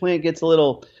church plant gets a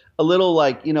little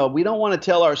like, we don't want to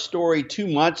tell our story too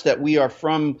much that we are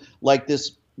from like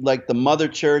this, like the mother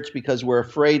church, because we're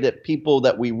afraid that people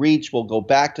that we reach will go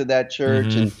back to that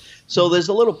church. And so there's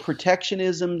a little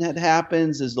protectionism that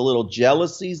happens. There's a little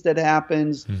jealousies that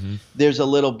happens. There's a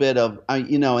little bit of,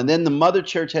 and then the mother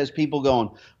church has people going,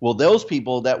 well, those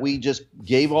people that we just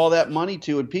gave all that money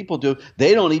to and people do,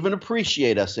 they don't even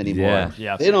appreciate us anymore.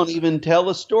 Yeah. They don't even tell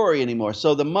the story anymore.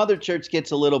 So the mother church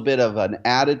gets a little bit of an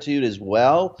attitude as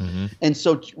well. And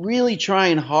so really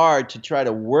trying hard to try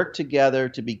to work together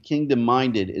to be kingdom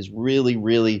minded is really,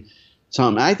 really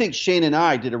something. I think Shane and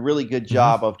I did a really good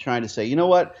job of trying to say, you know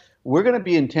what? We're going to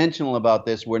be intentional about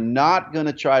this. We're not going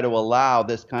to try to allow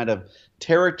this kind of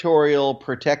territorial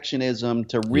protectionism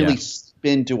to really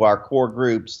spin to our core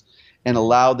groups and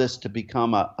allow this to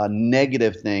become a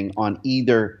negative thing on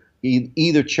either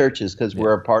churches, because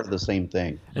we're a part of the same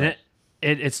thing. And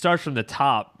it starts from the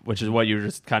top, which is what you were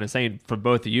just kind of saying from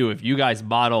both of you. If you guys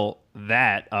model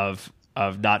that of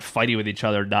not fighting with each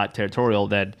other, not territorial,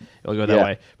 then it'll go that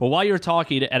way. But while you're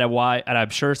talking, and I'm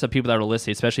sure some people that are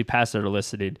listening, especially pastors that are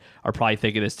listening, are probably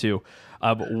thinking this too.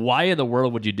 Why in the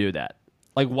world would you do that?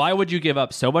 Like, why would you give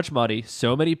up so much money,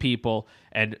 so many people,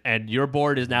 and your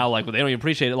board is now like, well, they don't even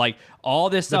appreciate it. Like, all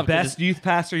this stuff. The best youth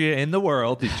pastor in the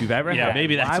world that you've ever had.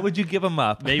 Maybe why would you give them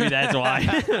up? Maybe that's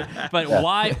why. But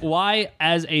why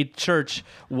as a church,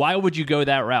 why would you go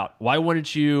that route? Why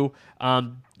wouldn't you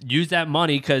use that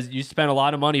money, because you spent a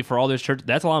lot of money for all this church.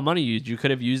 That's a lot of money used. You could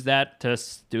have used that to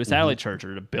do a satellite church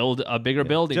or to build a bigger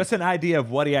building. Just an idea of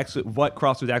what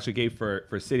Crossroads actually gave for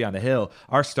City on the Hill.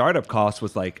 Our startup cost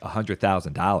was like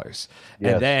 $100,000,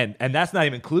 and that's not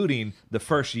even including the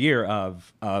first year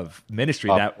of ministry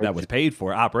that was paid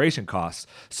for, operation costs.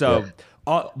 So.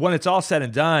 When it's all said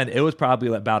and done, it was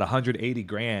probably about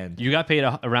 $180,000. You got paid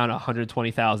around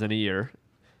 $120,000 a year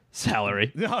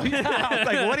salary. No, I was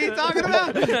like, what are you talking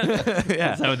about?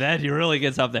 So then you really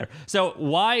gets up there. So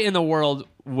why in the world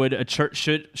would a church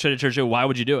should a church do? Why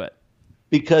would you do it?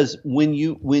 because when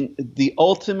the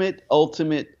ultimate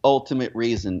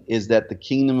reason is that the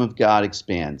kingdom of God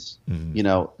expands. You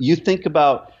know, you think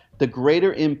about the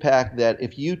greater impact that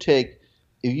if you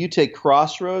take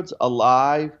Crossroads,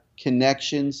 Alive,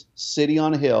 Connections, City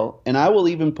on a Hill, and I will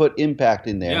even put Impact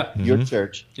in there, your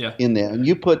church in there, and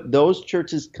you put those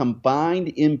churches'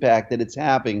 combined impact that it's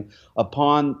having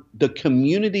upon the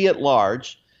community at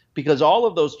large, because all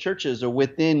of those churches are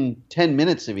within 10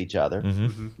 minutes of each other,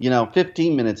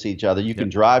 15 minutes of each other. You can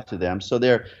drive to them. So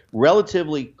they're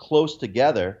relatively close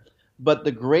together. But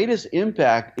the greatest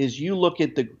impact is you look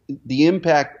at the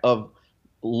impact of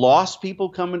lost people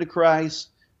coming to Christ,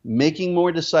 making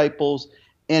more disciples,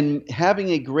 and having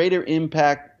a greater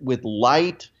impact with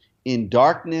light in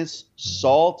darkness,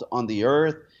 salt on the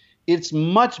earth. It's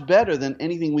much better than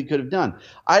anything we could have done.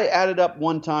 I added up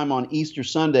one time on Easter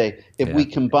Sunday, if we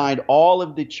combined all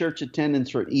of the church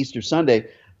attendance for Easter Sunday,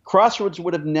 Crossroads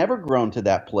would have never grown to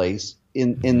that place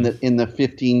in the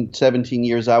 15, 17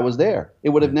 years I was there. It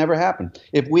would have never happened.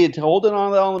 If we had holding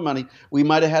on to all the money, we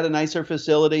might have had a nicer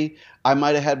facility. I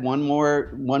might have had one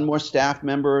more staff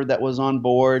member that was on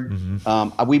board.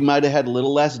 We might have had a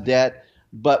little less debt,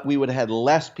 but we would have had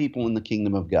less people in the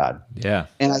kingdom of God. Yeah.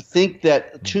 And I think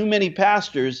that too many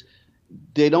pastors,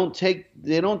 they don't take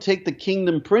the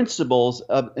kingdom principles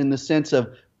in the sense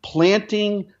of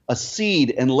planting a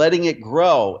seed and letting it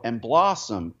grow and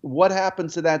blossom. What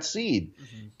happens to that seed?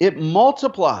 It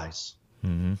multiplies,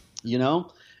 you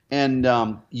know, and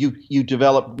you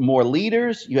develop more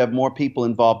leaders. You have more people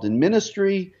involved in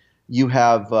ministry. You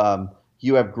have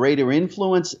greater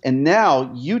influence. And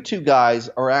now you two guys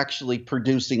are actually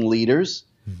producing leaders.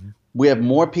 We have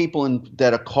more people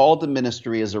that are called to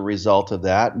ministry as a result of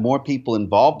that, more people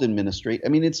involved in ministry. I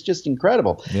mean, it's just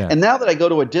incredible. Yeah. And now that I go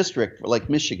to a district like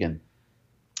Michigan,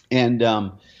 and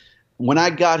when I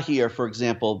got here, for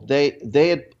example, they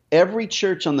had every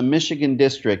church on the Michigan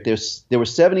district, there were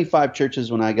 75 churches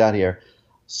when I got here.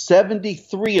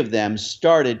 73 of them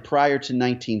started prior to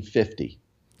 1950.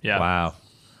 Yeah. Wow.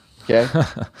 Okay.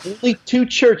 Only 2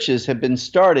 churches have been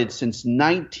started since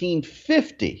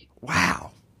 1950.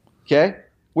 Wow. Okay,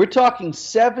 we're talking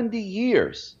 70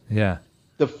 years. Yeah.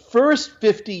 The first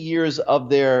 50 years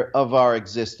of our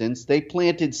existence, they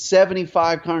planted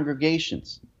 75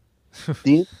 congregations.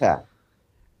 The impact.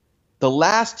 The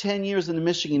last 10 years in the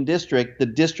Michigan district, the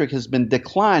district has been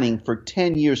declining for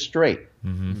 10 years straight.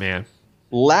 Man.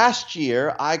 Last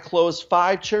year, I closed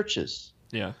 5 churches.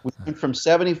 Yeah. We went from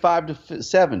 75 to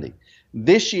 70.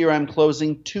 This year, I'm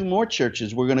closing 2 more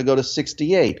churches. We're going to go to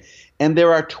 68. And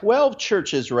there are 12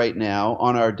 churches right now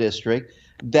on our district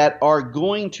that are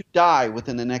going to die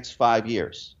within the next 5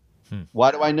 years.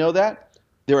 Why do I know that?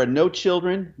 There are no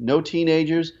children, no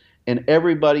teenagers, and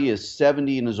everybody is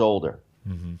 70 and is older.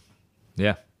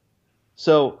 Yeah.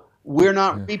 So we're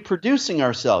not reproducing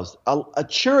ourselves. A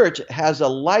church has a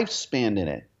lifespan in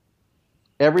it.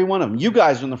 Every one of them. You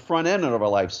guys are on the front end of our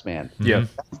lifespan. Yeah.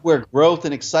 That's where growth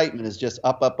and excitement is just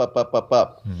up.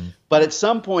 But at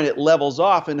some point it levels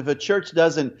off, and if a church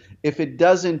doesn't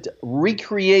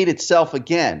recreate itself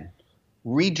again,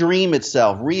 redream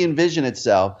itself, re-envision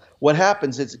itself, what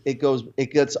happens is it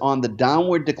gets on the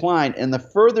downward decline, and the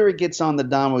further it gets on the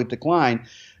downward decline,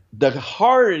 the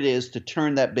harder it is to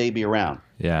turn that baby around.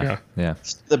 Yeah.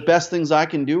 The best things I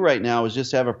can do right now is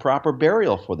just have a proper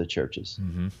burial for the churches.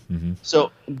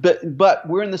 So, but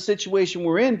we're in the situation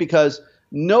we're in because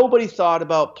nobody thought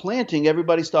about planting.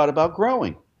 Everybody's thought about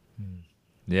growing.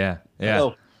 Yeah.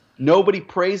 So nobody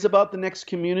prays about the next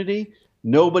community.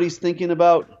 Nobody's thinking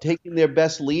about taking their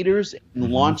best leaders and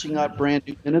launching out brand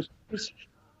new ministries.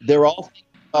 They're all thinking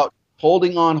about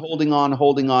holding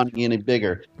on, getting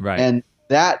bigger. Right. And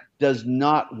that does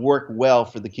not work well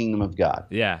for the kingdom of God.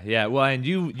 Yeah. Well, and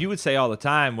you would say all the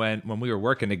time when we were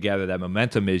working together that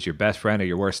momentum is your best friend or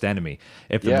your worst enemy.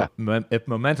 If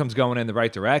momentum's going in the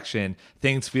right direction,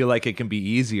 things feel like it can be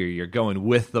easier. You're going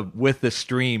with the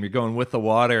stream, you're going with the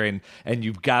water, and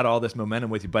you've got all this momentum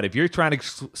with you. But if you're trying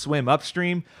to swim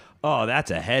upstream, oh, that's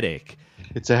a headache.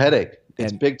 It's a headache.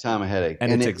 It's big time a headache.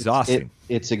 And it's exhausting.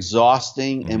 It's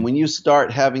exhausting. And when you start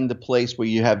having the place where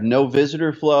you have no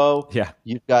visitor flow,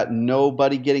 you've got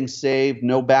nobody getting saved,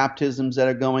 no baptisms that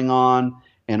are going on,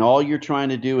 and all you're trying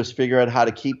to do is figure out how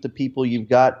to keep the people you've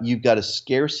got a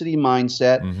scarcity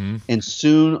mindset, and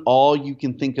soon all you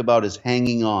can think about is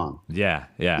hanging on. Yeah.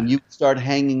 When you start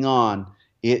hanging on,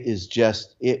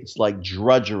 it's like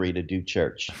drudgery to do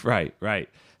church. Right.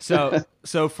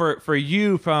 So for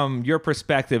you, from your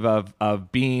perspective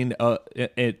of being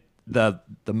the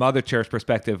mother church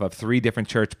perspective of 3 different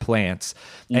church plants,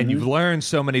 and you've learned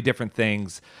so many different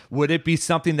things, would it be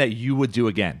something that you would do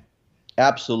again?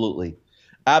 Absolutely,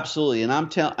 absolutely. And I'm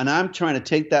trying to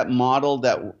take that model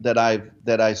that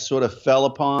I sort of fell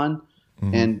upon,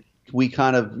 and we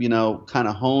kind of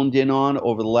honed in on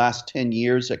over the last 10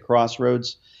 years at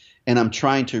Crossroads, and I'm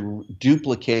trying to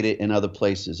duplicate it in other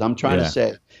places. I'm trying to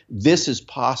say this is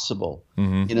possible.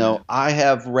 I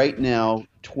have right now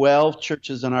 12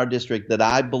 churches in our district that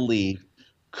I believe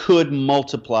could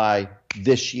multiply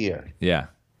this year. Yeah.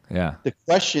 Yeah. The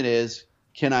question is,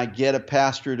 can I get a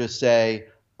pastor to say,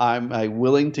 I'm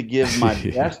willing to give my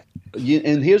best?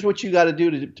 And here's what you got to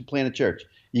do to plant a church.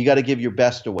 You got to give your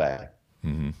best away,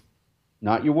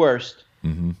 not your worst.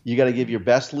 You got to give your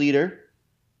best leader.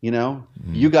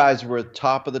 You guys were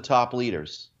top of the top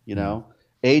leaders.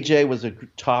 AJ was a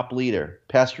top leader.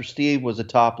 Pastor Steve was a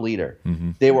top leader.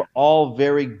 They were all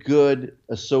very good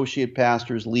associate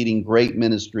pastors leading great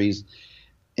ministries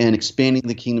and expanding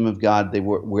the kingdom of God. They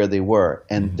were where they were,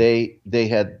 and they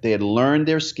had learned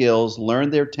their skills,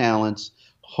 learned their talents,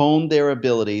 honed their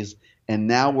abilities, and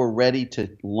now were ready to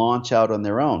launch out on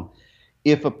their own.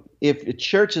 If a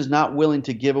church is not willing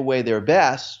to give away their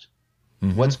best,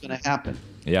 what's going to happen?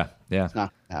 Yeah. It's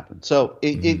not going to happen. So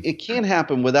it can't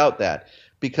happen without that,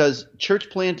 because church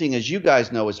planting, as you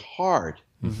guys know, is hard.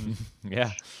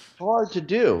 Yeah. Hard to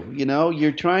do.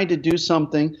 You're trying to do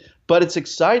something, but it's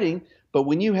exciting. But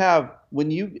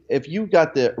if you've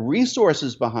got the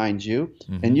resources behind you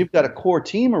and you've got a core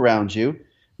team around you,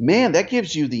 man, that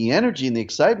gives you the energy and the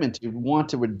excitement to want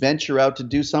to venture out to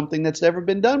do something that's never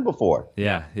been done before.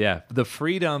 Yeah, yeah. The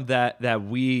freedom that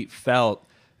we felt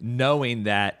knowing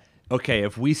that, okay,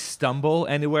 if we stumble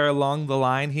anywhere along the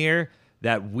line here,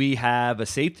 that we have a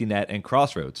safety net and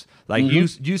Crossroads. Like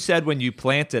you said when you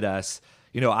planted us,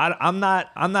 I'm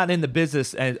not in the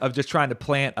business of just trying to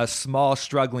plant a small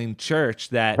struggling church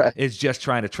that is just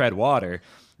trying to tread water.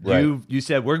 Right. You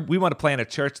said we want to plant a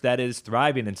church that is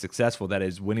thriving and successful, that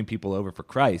is winning people over for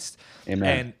Christ.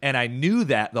 Amen. And I knew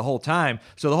that the whole time.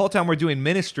 So the whole time we're doing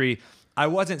ministry, I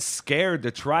wasn't scared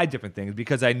to try different things,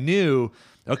 because I knew,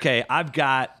 okay, I've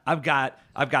got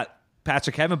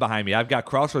Pastor Kevin behind me. I've got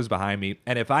Crossroads behind me.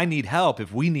 And if we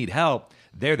need help,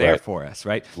 they're there for us,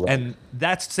 right? And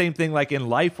that's the same thing like in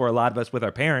life for a lot of us with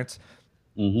our parents.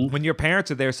 When your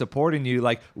parents are there supporting you,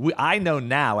 like I know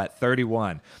now at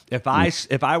 31, if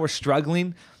I were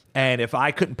struggling and if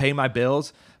I couldn't pay my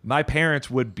bills, my parents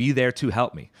would be there to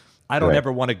help me. I don't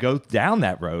ever want to go down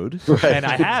that road, and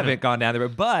I haven't gone down the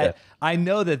road, but I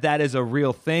know that is a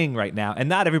real thing right now, and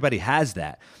not everybody has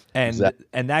that. And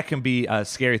and that can be a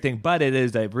scary thing, but it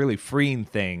is a really freeing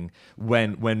thing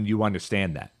when you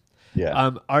understand that.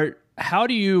 Yeah. How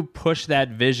do you push that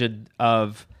vision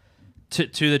of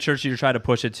to the church you're trying to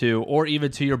push it to, or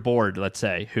even to your board, let's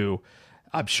say, who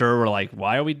I'm sure were like,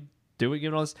 why are we doing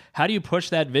all this? How do you push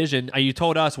that vision? You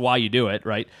told us why you do it,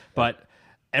 right? But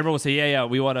everyone will say, yeah,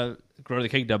 we want to grow the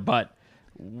kingdom, but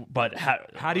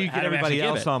how do you get everybody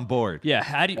else on board? Yeah,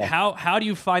 how do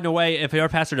you find a way, if you're a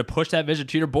pastor, to push that vision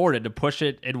to your board and to push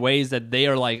it in ways that they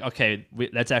are like, okay,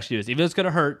 let's actually do this, even though it's going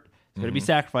to hurt. It's going to be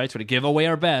sacrificed. We're going to give away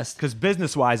our best. Because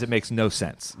business-wise, it makes no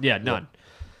sense. Yeah, none.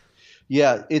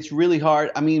 Yeah, it's really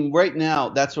hard. I mean, right now,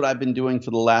 that's what I've been doing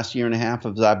for the last year and a half.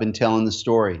 I've been telling the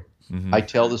story. I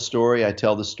tell the story. I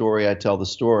tell the story. I tell the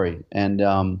story.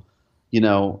 And,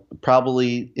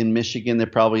 probably in Michigan, they're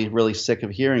probably really sick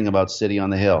of hearing about City on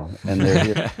the Hill. And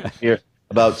they're hear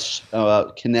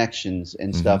about connections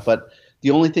and stuff. But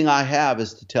the only thing I have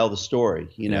is to tell the story,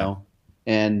 know.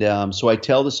 And so I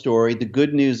tell the story. The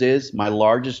good news is my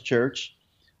largest church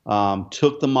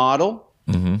took the model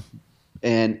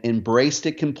and embraced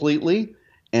it completely.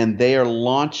 And they are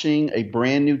launching a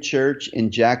brand new church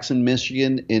in Jackson,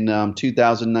 Michigan in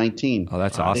 2019. Oh,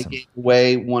 that's awesome. They gave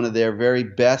away one of their very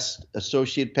best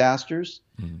associate pastors.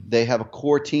 They have a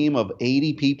core team of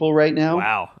 80 people right now.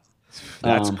 Wow.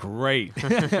 That's great.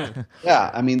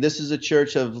 Yeah, I mean, this is a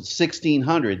church of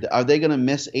 1,600. Are they going to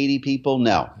miss 80 people?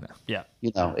 No. Yeah.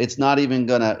 It's not even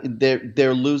going to –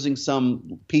 they're losing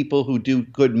some people who do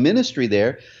good ministry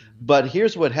there. But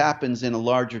here's what happens in a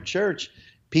larger church.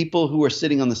 People who are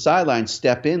sitting on the sidelines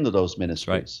step into those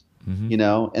ministries,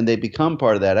 and they become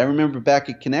part of that. I remember back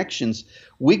at Connections,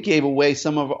 we gave away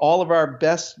all of our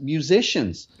best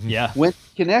musicians. Yeah. Went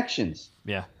to Connections.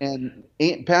 Yeah. And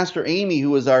Pastor Amy, who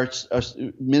was our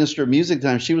minister of music at the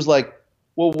time, she was like,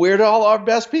 well, where did all our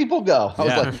best people go? I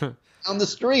was like, on the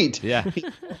street. Yeah.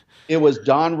 It was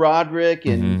Don Roderick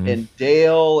and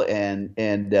Dale and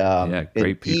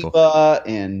great people. Eva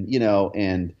and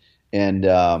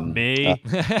me.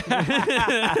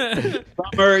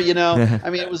 Summer, I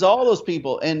mean, it was all those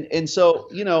people. And so,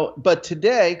 but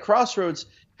today Crossroads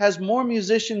has more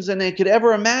musicians than they could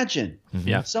ever imagine.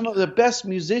 Yeah. Some of the best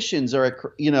musicians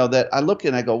are, that I look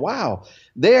and I go, wow,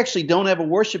 they actually don't have a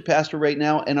worship pastor right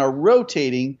now and are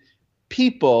rotating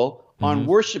people on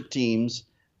worship teams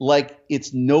like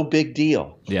it's no big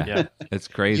deal. Yeah. It's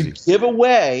crazy. You give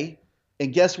away,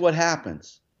 and guess what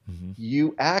happens?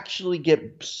 You actually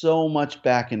get so much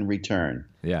back in return.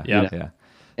 Yeah.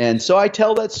 And so I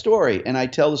tell that story, and I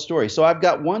tell the story. So I've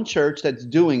got one church that's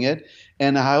doing it,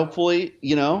 and hopefully,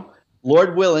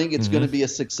 Lord willing, it's going to be a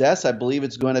success. I believe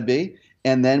it's going to be.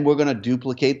 And then we're going to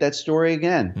duplicate that story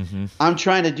again. I'm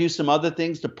trying to do some other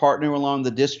things to partner along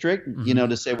the district,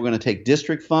 to say we're going to take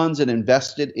district funds and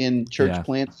invest it in church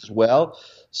plants as well.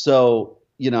 So,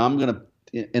 I'm going to,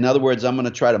 in other words, I'm going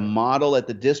to try to model at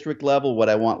the district level what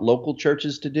I want local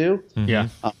churches to do. Yeah.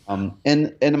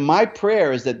 And my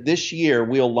prayer is that this year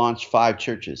we'll launch 5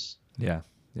 churches. Yeah.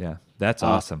 That's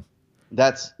awesome.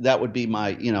 That would be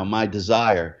my, my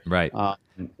desire. Right.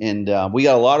 And we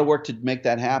got a lot of work to make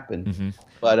that happen.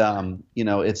 But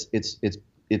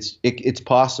it's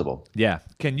possible. Yeah.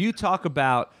 Can you talk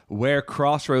about where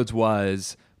Crossroads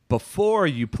was before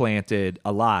you planted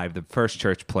Alive, the first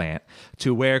church plant,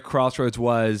 to where Crossroads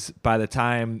was by the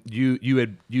time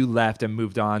you left and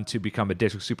moved on to become a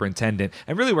district superintendent,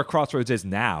 and really where Crossroads is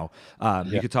now?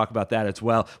 You could talk about that as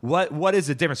well. What is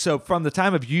the difference? So from the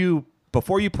time of you,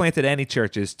 before you planted any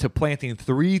churches, to planting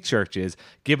 3 churches,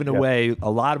 giving away a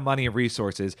lot of money and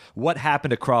resources, what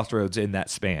happened to Crossroads in that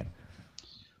span?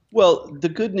 Well, the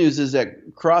good news is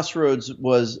that Crossroads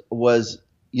was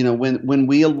when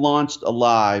we launched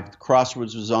Alive,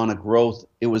 Crossroads was on a growth.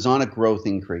 It was on a growth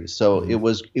increase, so it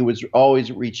was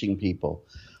always reaching people.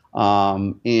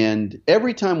 And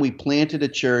every time we planted a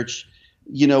church,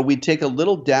 we'd take a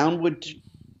little downward,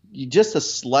 just a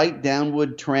slight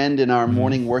downward trend in our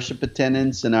morning worship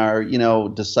attendance and our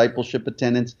discipleship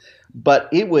attendance. But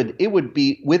it would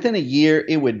be within a year,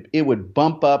 it would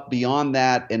bump up beyond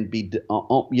that and be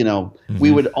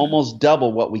we would almost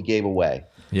double what we gave away.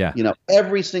 Yeah.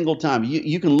 Every single time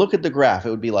you can look at the graph, it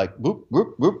would be like boop,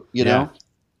 boop, boop, know?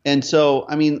 And so,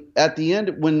 I mean, at the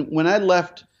end, when I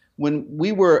left, when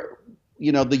we were,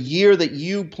 the year that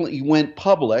you went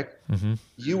public,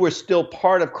 you were still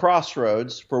part of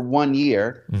Crossroads for 1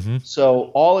 year.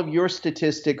 So all of your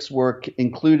statistics were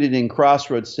included in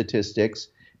Crossroads statistics.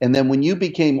 And then when you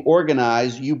became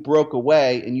organized, you broke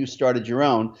away and you started your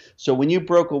own. So when you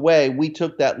broke away, we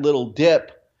took that little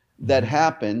dip that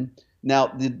happened. Now,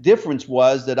 the difference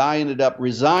was that I ended up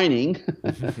resigning.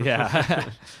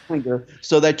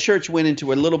 So that church went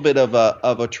into a little bit of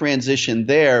a transition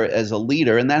there as a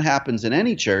leader. And that happens in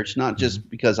any church, not just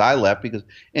because I left, because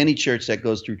any church that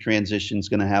goes through transition is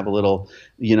going to have a little,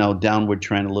 downward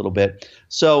trend a little bit.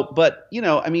 So, but,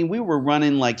 we were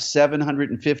running like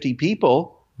 750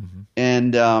 people.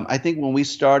 And I think when we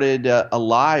started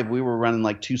Alive, we were running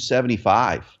like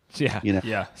 275.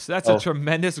 Yeah. So that's a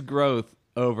tremendous growth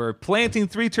over planting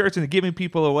 3 churches and giving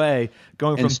people away,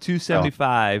 going from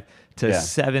 275 to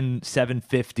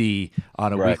 750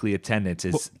 on a weekly attendance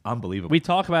is unbelievable. We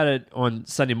talk about it on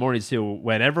Sunday mornings too.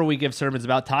 Whenever we give sermons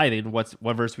about tithing, what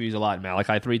verse we use a lot?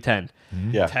 Malachi 3:10.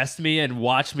 Test me and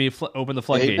watch me open the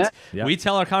floodgates. We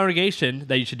tell our congregation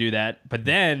that you should do that, but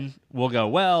then we'll go,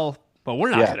 well, but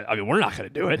we're not gonna. I mean, we're not gonna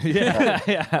do it.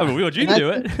 I mean, we want you to do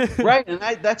it. Right, and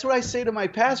that's what I say to my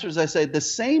pastors. I say the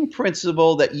same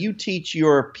principle that you teach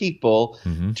your people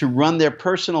to run their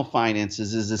personal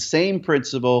finances is the same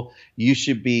principle you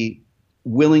should be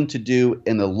willing to do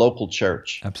in the local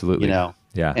church. Absolutely. And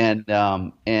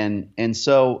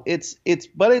so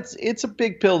it's a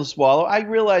big pill to swallow. I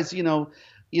realize,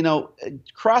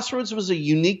 Crossroads was a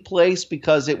unique place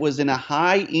because it was in a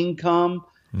high income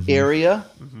area.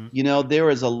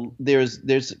 There's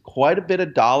quite a bit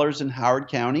of dollars in Howard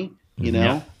County,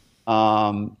 and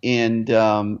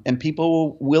people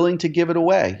were willing to give it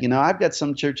away. I've got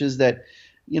some churches that,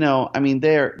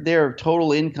 their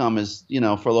total income is,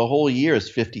 for the whole year is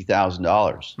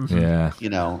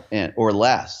 $50,000. And or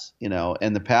less,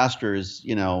 and the pastor is,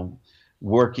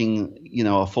 working,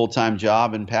 a full-time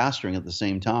job and pastoring at the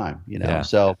same time,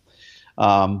 So,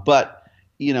 but,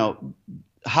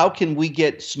 how can we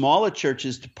get smaller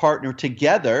churches to partner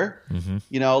together?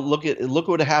 Look at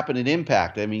what happened at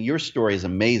Impact. I mean, your story is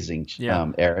amazing,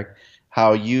 Eric.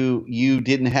 How you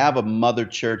didn't have a mother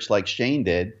church like Shane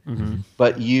did,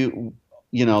 but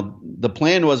the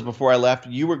plan was before I left,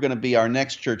 you were going to be our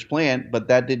next church plant, but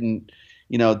that didn't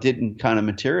kind of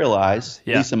materialize.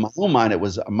 At least in my own mind, it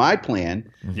was my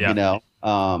plan.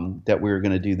 That we were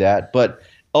going to do that, but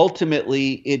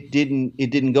ultimately it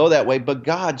didn't go that way. But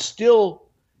God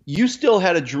you still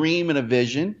had a dream and a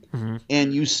vision,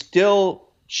 and you still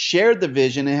shared the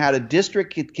vision and had a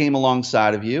district that came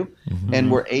alongside of you, and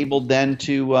were able then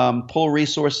to pull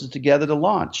resources together to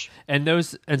launch. And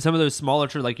some of those smaller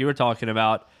churches, like you were talking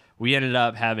about, we ended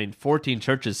up having 14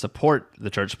 churches support the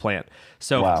church plant.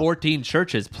 So Wow. 14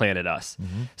 churches planted us.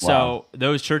 So Wow.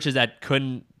 those churches that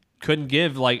couldn't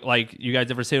give, like you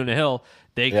guys ever sit on a hill,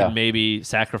 they Yeah. can maybe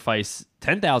sacrifice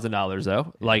 $10,000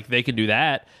 though. Like they can do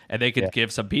that, and they could give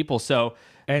some people. So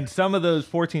And some of those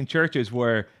 14 churches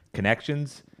were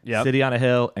Connections, Yep. City on a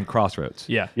Hill, and Crossroads.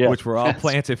 Yeah. Yeah. Which were all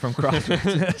planted from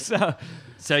Crossroads.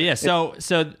 So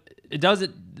it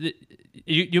doesn't.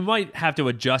 You might have to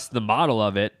adjust the model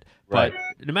of it, but Right.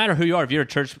 no matter who you are,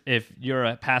 if you're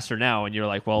a pastor now and you're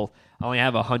like, well, I only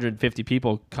have 150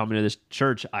 people coming to this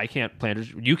church, I can't plant a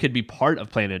church. You could be part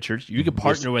of planting a church. You could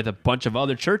partner with a bunch of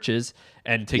other churches,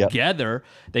 and together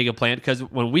they could plant. Because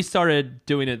when we started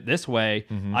doing it this way,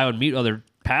 I would meet other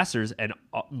pastors, and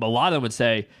a lot of them would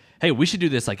say, hey, we should do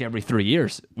this like every 3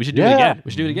 years. We should do it Yeah. again. We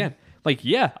should do it again. Like,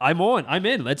 yeah, I'm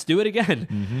in. Let's do it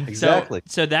again. Exactly.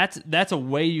 So that's a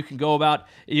way you can go about.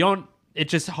 You don't.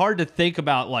 It's just hard to think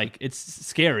about. Like, it's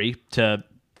scary to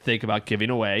think about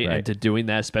giving away and to doing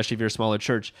that, especially if you're a smaller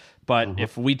church. But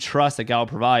if we trust that God will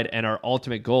provide, and our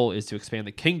ultimate goal is to expand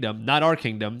the kingdom, not our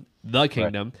kingdom, the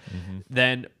kingdom,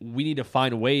 then we need to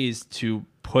find ways to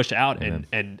push out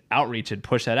and outreach and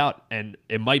push that out. And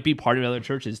it might be part of other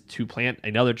churches to plant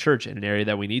another church in an area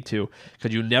that we need to,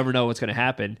 because you never know what's going to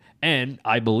happen. And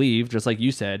I believe, just like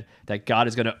you said, that God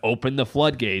is going to open the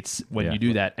floodgates when you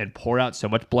do that and pour out so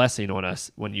much blessing on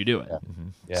us when you do it.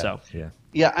 Yeah. So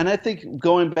Yeah, and I think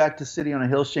going back to City on a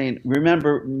Hill, Shane,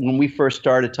 remember when we first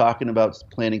started talking about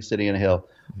planting City on a Hill,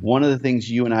 one of the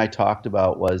things you and I talked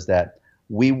about was that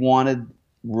we wanted,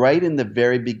 right in the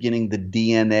very beginning, the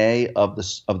DNA of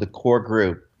the core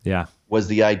group Yeah. was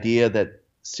the idea that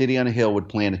City on a Hill would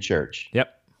plant a church.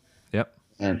 Yep.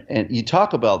 And you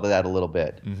talk about that a little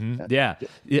bit. Yeah.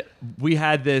 We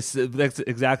had this. That's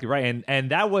exactly right.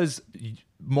 And that was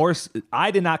more.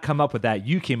 I did not come up with that.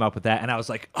 You came up with that, and I was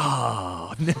like,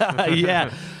 oh,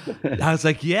 yeah. I was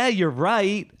like, yeah, you're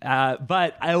right.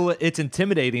 But it's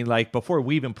intimidating. Like before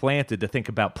we even planted, to think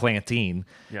about planting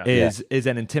is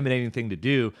an intimidating thing to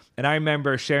do. And I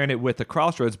remember sharing it with the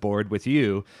Crossroads board with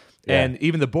you. And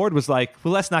even the board was like,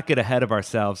 well, let's not get ahead of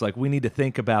ourselves. Like, we need to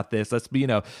think about this. Let's be,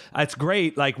 it's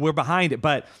great. Like, we're behind it,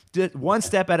 but just one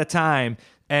step at a time.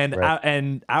 And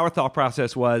our thought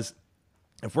process was,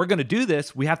 if we're going to do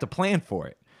this, we have to plan for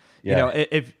it. Yeah.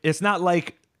 If it's not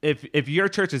like, if your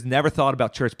church has never thought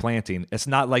about church planting, it's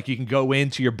not like you can go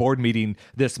into your board meeting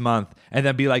this month and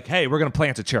then be like, hey, we're going to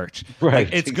plant a church. Right. Like,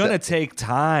 it's going to take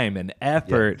time and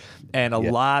effort and a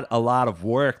lot of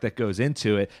work that goes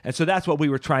into it. And so that's what we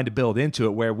were trying to build into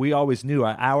it, where we always knew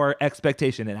our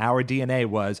expectation and our DNA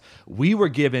was we were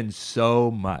given so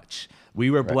much.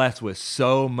 We were blessed with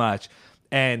so much.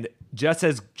 And just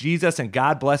as Jesus and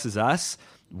God blesses us,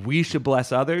 we should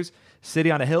bless others.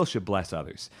 City on a Hill should bless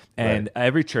others, and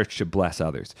every church should bless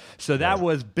others. So that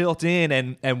was built in,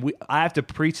 and I have to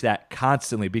preach that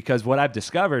constantly, because what I've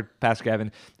discovered, Pastor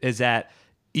Kevin, is that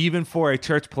even for a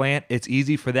church plant, it's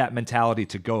easy for that mentality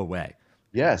to go away.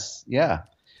 Yes. Yeah.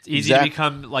 It's easy to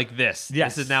become like this.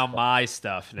 Yes. This is now my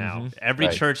stuff now. Every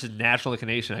church's natural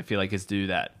inclination, I feel like, is do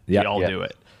that. Yeah. We all do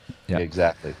it. Yeah.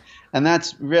 Exactly. And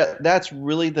that's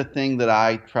really the thing that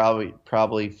I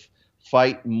probably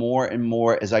fight more and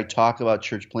more as I talk about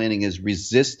church planting, is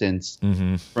resistance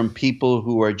from people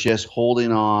who are just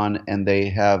holding on, and they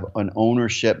have an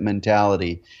ownership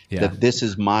mentality that this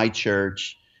is my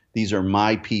church, these are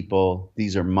my people,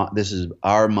 this is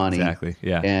our money. Exactly.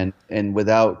 Yeah. And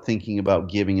without thinking about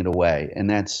giving it away. And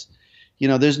that's,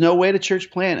 there's no way to church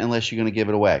plant unless you're going to give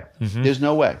it away. There's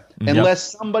no way.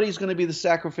 Unless somebody's going to be the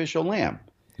sacrificial lamb.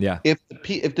 Yeah.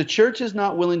 If the church is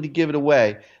not willing to give it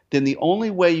away, then the only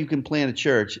way you can plant a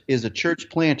church is a church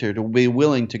planter to be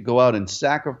willing to go out and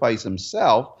sacrifice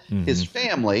himself, his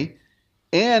family,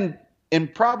 and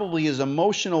probably his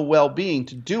emotional well-being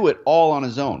to do it all on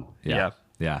his own. Yeah.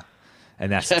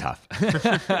 And that's tough.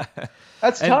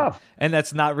 That's tough. And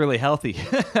that's not really healthy.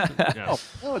 No,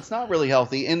 it's not really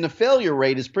healthy. And the failure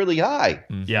rate is pretty high.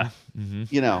 Yeah.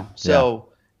 So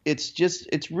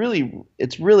it's really,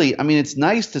 I mean, it's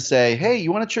nice to say, hey,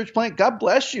 you want a church plant? God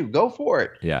bless you. Go for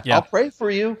it. Yeah. I'll pray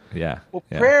for you. Yeah. Well,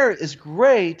 prayer is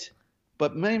great,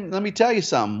 but let me tell you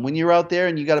something. When you're out there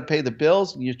and you got to pay the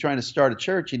bills and you're trying to start a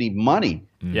church, you need money.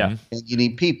 Yeah. And you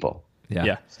need people.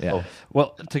 Yeah.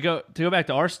 Well, to go back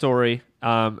to our story,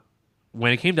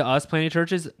 when it came to us planting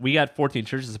churches, we got 14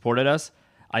 churches that supported us.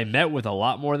 I met with a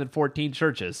lot more than 14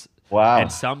 churches. Wow.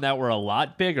 And some that were a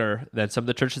lot bigger than some of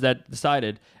the churches that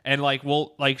decided. And like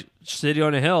City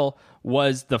on a Hill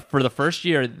was for the first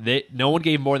year, no one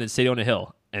gave more than City on a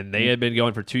Hill. And they had been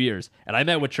going for 2 years. And I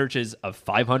met with churches of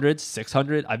 500,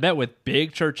 600. I met with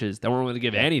big churches that weren't willing to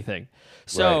give anything.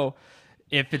 So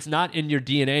if it's not in your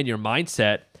DNA and your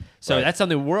mindset, that's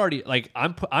something we're already, like,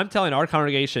 I'm telling our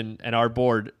congregation and our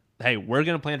board, hey, we're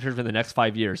going to plant a church for the next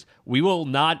 5 years. We will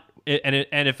not,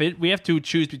 we have to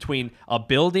choose between a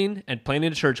building and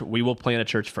planting a church, we will plant a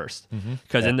church first.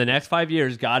 Because in the next 5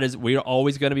 years, we're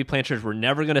always going to be planting church. We're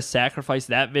never going to sacrifice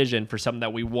that vision for something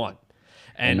that we want.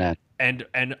 Amen. And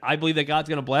I believe that God's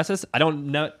going to bless us. I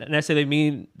don't necessarily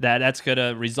mean that that's going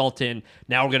to result in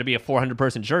now we're going to be a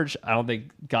 400-person church. I don't think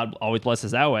God always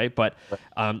blesses that way. But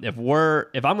if I'm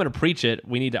going to preach it,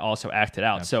 we need to also act it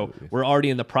out. Absolutely. So we're already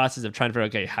in the process of trying to figure out,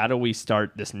 okay, how do we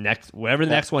start this next, whatever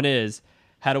the next one is,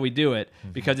 how do we do it?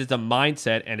 Because it's a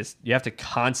mindset, and you have to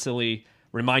constantly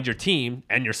remind your team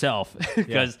and yourself.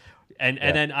 Because and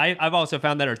then I've also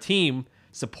found that our team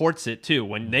supports it too.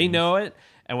 When they know it,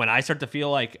 and when I start to feel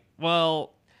like,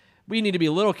 well, we need to be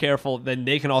a little careful, then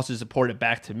they can also support it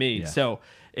back to me. Yeah. So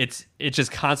it's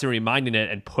just constantly reminding it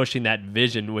and pushing that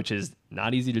vision, which is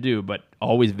not easy to do, but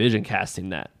always vision casting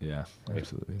that. Yeah,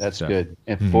 absolutely. That's good.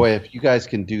 And boy, if you guys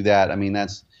can do that, I mean,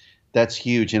 that's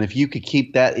huge. And if you could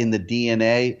keep that in the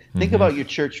DNA, think about your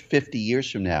church 50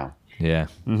 years from now. Yeah.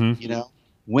 You know,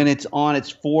 when it's on its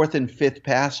fourth and fifth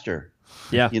pastor.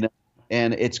 Yeah. You know,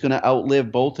 and it's going to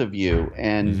outlive both of you,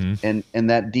 and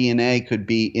that DNA could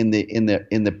be in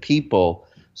the people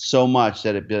so much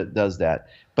that it does that.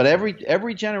 But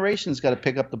every generation's got to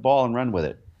pick up the ball and run with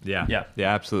it. Yeah,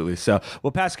 absolutely. So, well,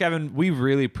 Pastor Kevin, we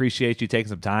really appreciate you taking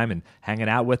some time and hanging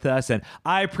out with us, and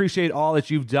I appreciate all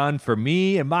that you've done for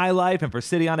me in my life, and for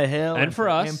City on a Hill, and for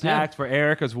us, Impact, for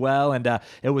Eric as well. And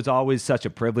it was always such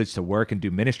a privilege to work and do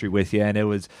ministry with you, and it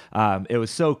was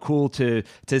so cool to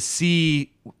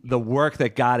see the work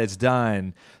that God has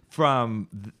done from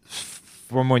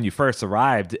when you first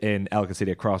arrived in Ellicott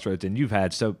City at Crossroads, and you've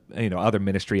had other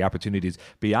ministry opportunities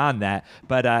beyond that.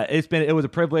 But it was a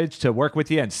privilege to work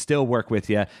with you and still work with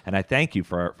you, and I thank you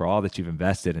for all that you've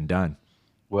invested and done.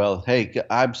 Well, hey,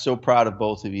 I'm so proud of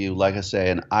both of you, like I say,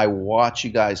 and I watch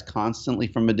you guys constantly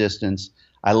from a distance.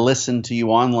 I listen to you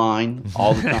online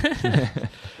all the time.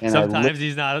 And sometimes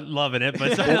he's not loving it,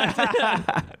 but sometimes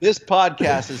this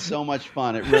podcast is so much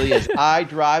fun. It really is. I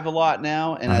drive a lot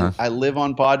now, and I live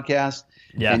on podcasts.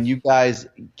 Yeah. And you guys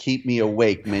keep me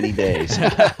awake many days.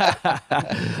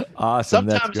 Awesome.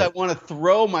 Sometimes I want to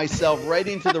throw myself right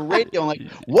into the radio. I'm like,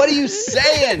 what are you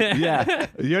saying? Yeah.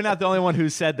 You're not the only one who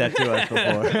said that to us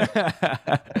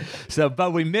before.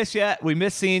 But we miss you. We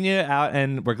miss seeing you out,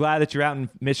 and we're glad that you're out in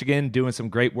Michigan doing some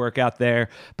great work out there.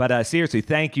 But seriously,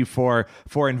 thank you for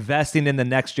investing in the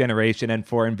next generation and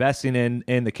for investing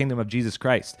in the kingdom of Jesus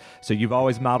Christ. So you've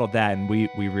always modeled that, and we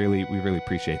really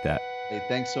appreciate that. Hey,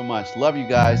 thanks so much. Love you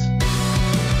guys.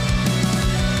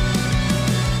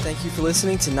 Thank you for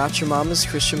listening to Not Your Mama's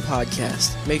Christian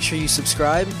Podcast. Make sure you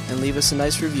subscribe and leave us a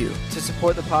nice review. To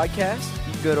support the podcast,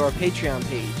 you can go to our Patreon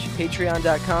page,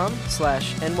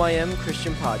 patreon.com/NYM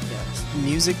Christian Podcast.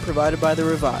 Music provided by The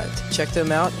Revived. Check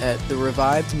them out at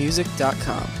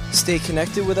therevivedmusic.com. Stay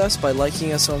connected with us by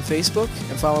liking us on Facebook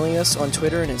and following us on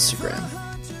Twitter and Instagram.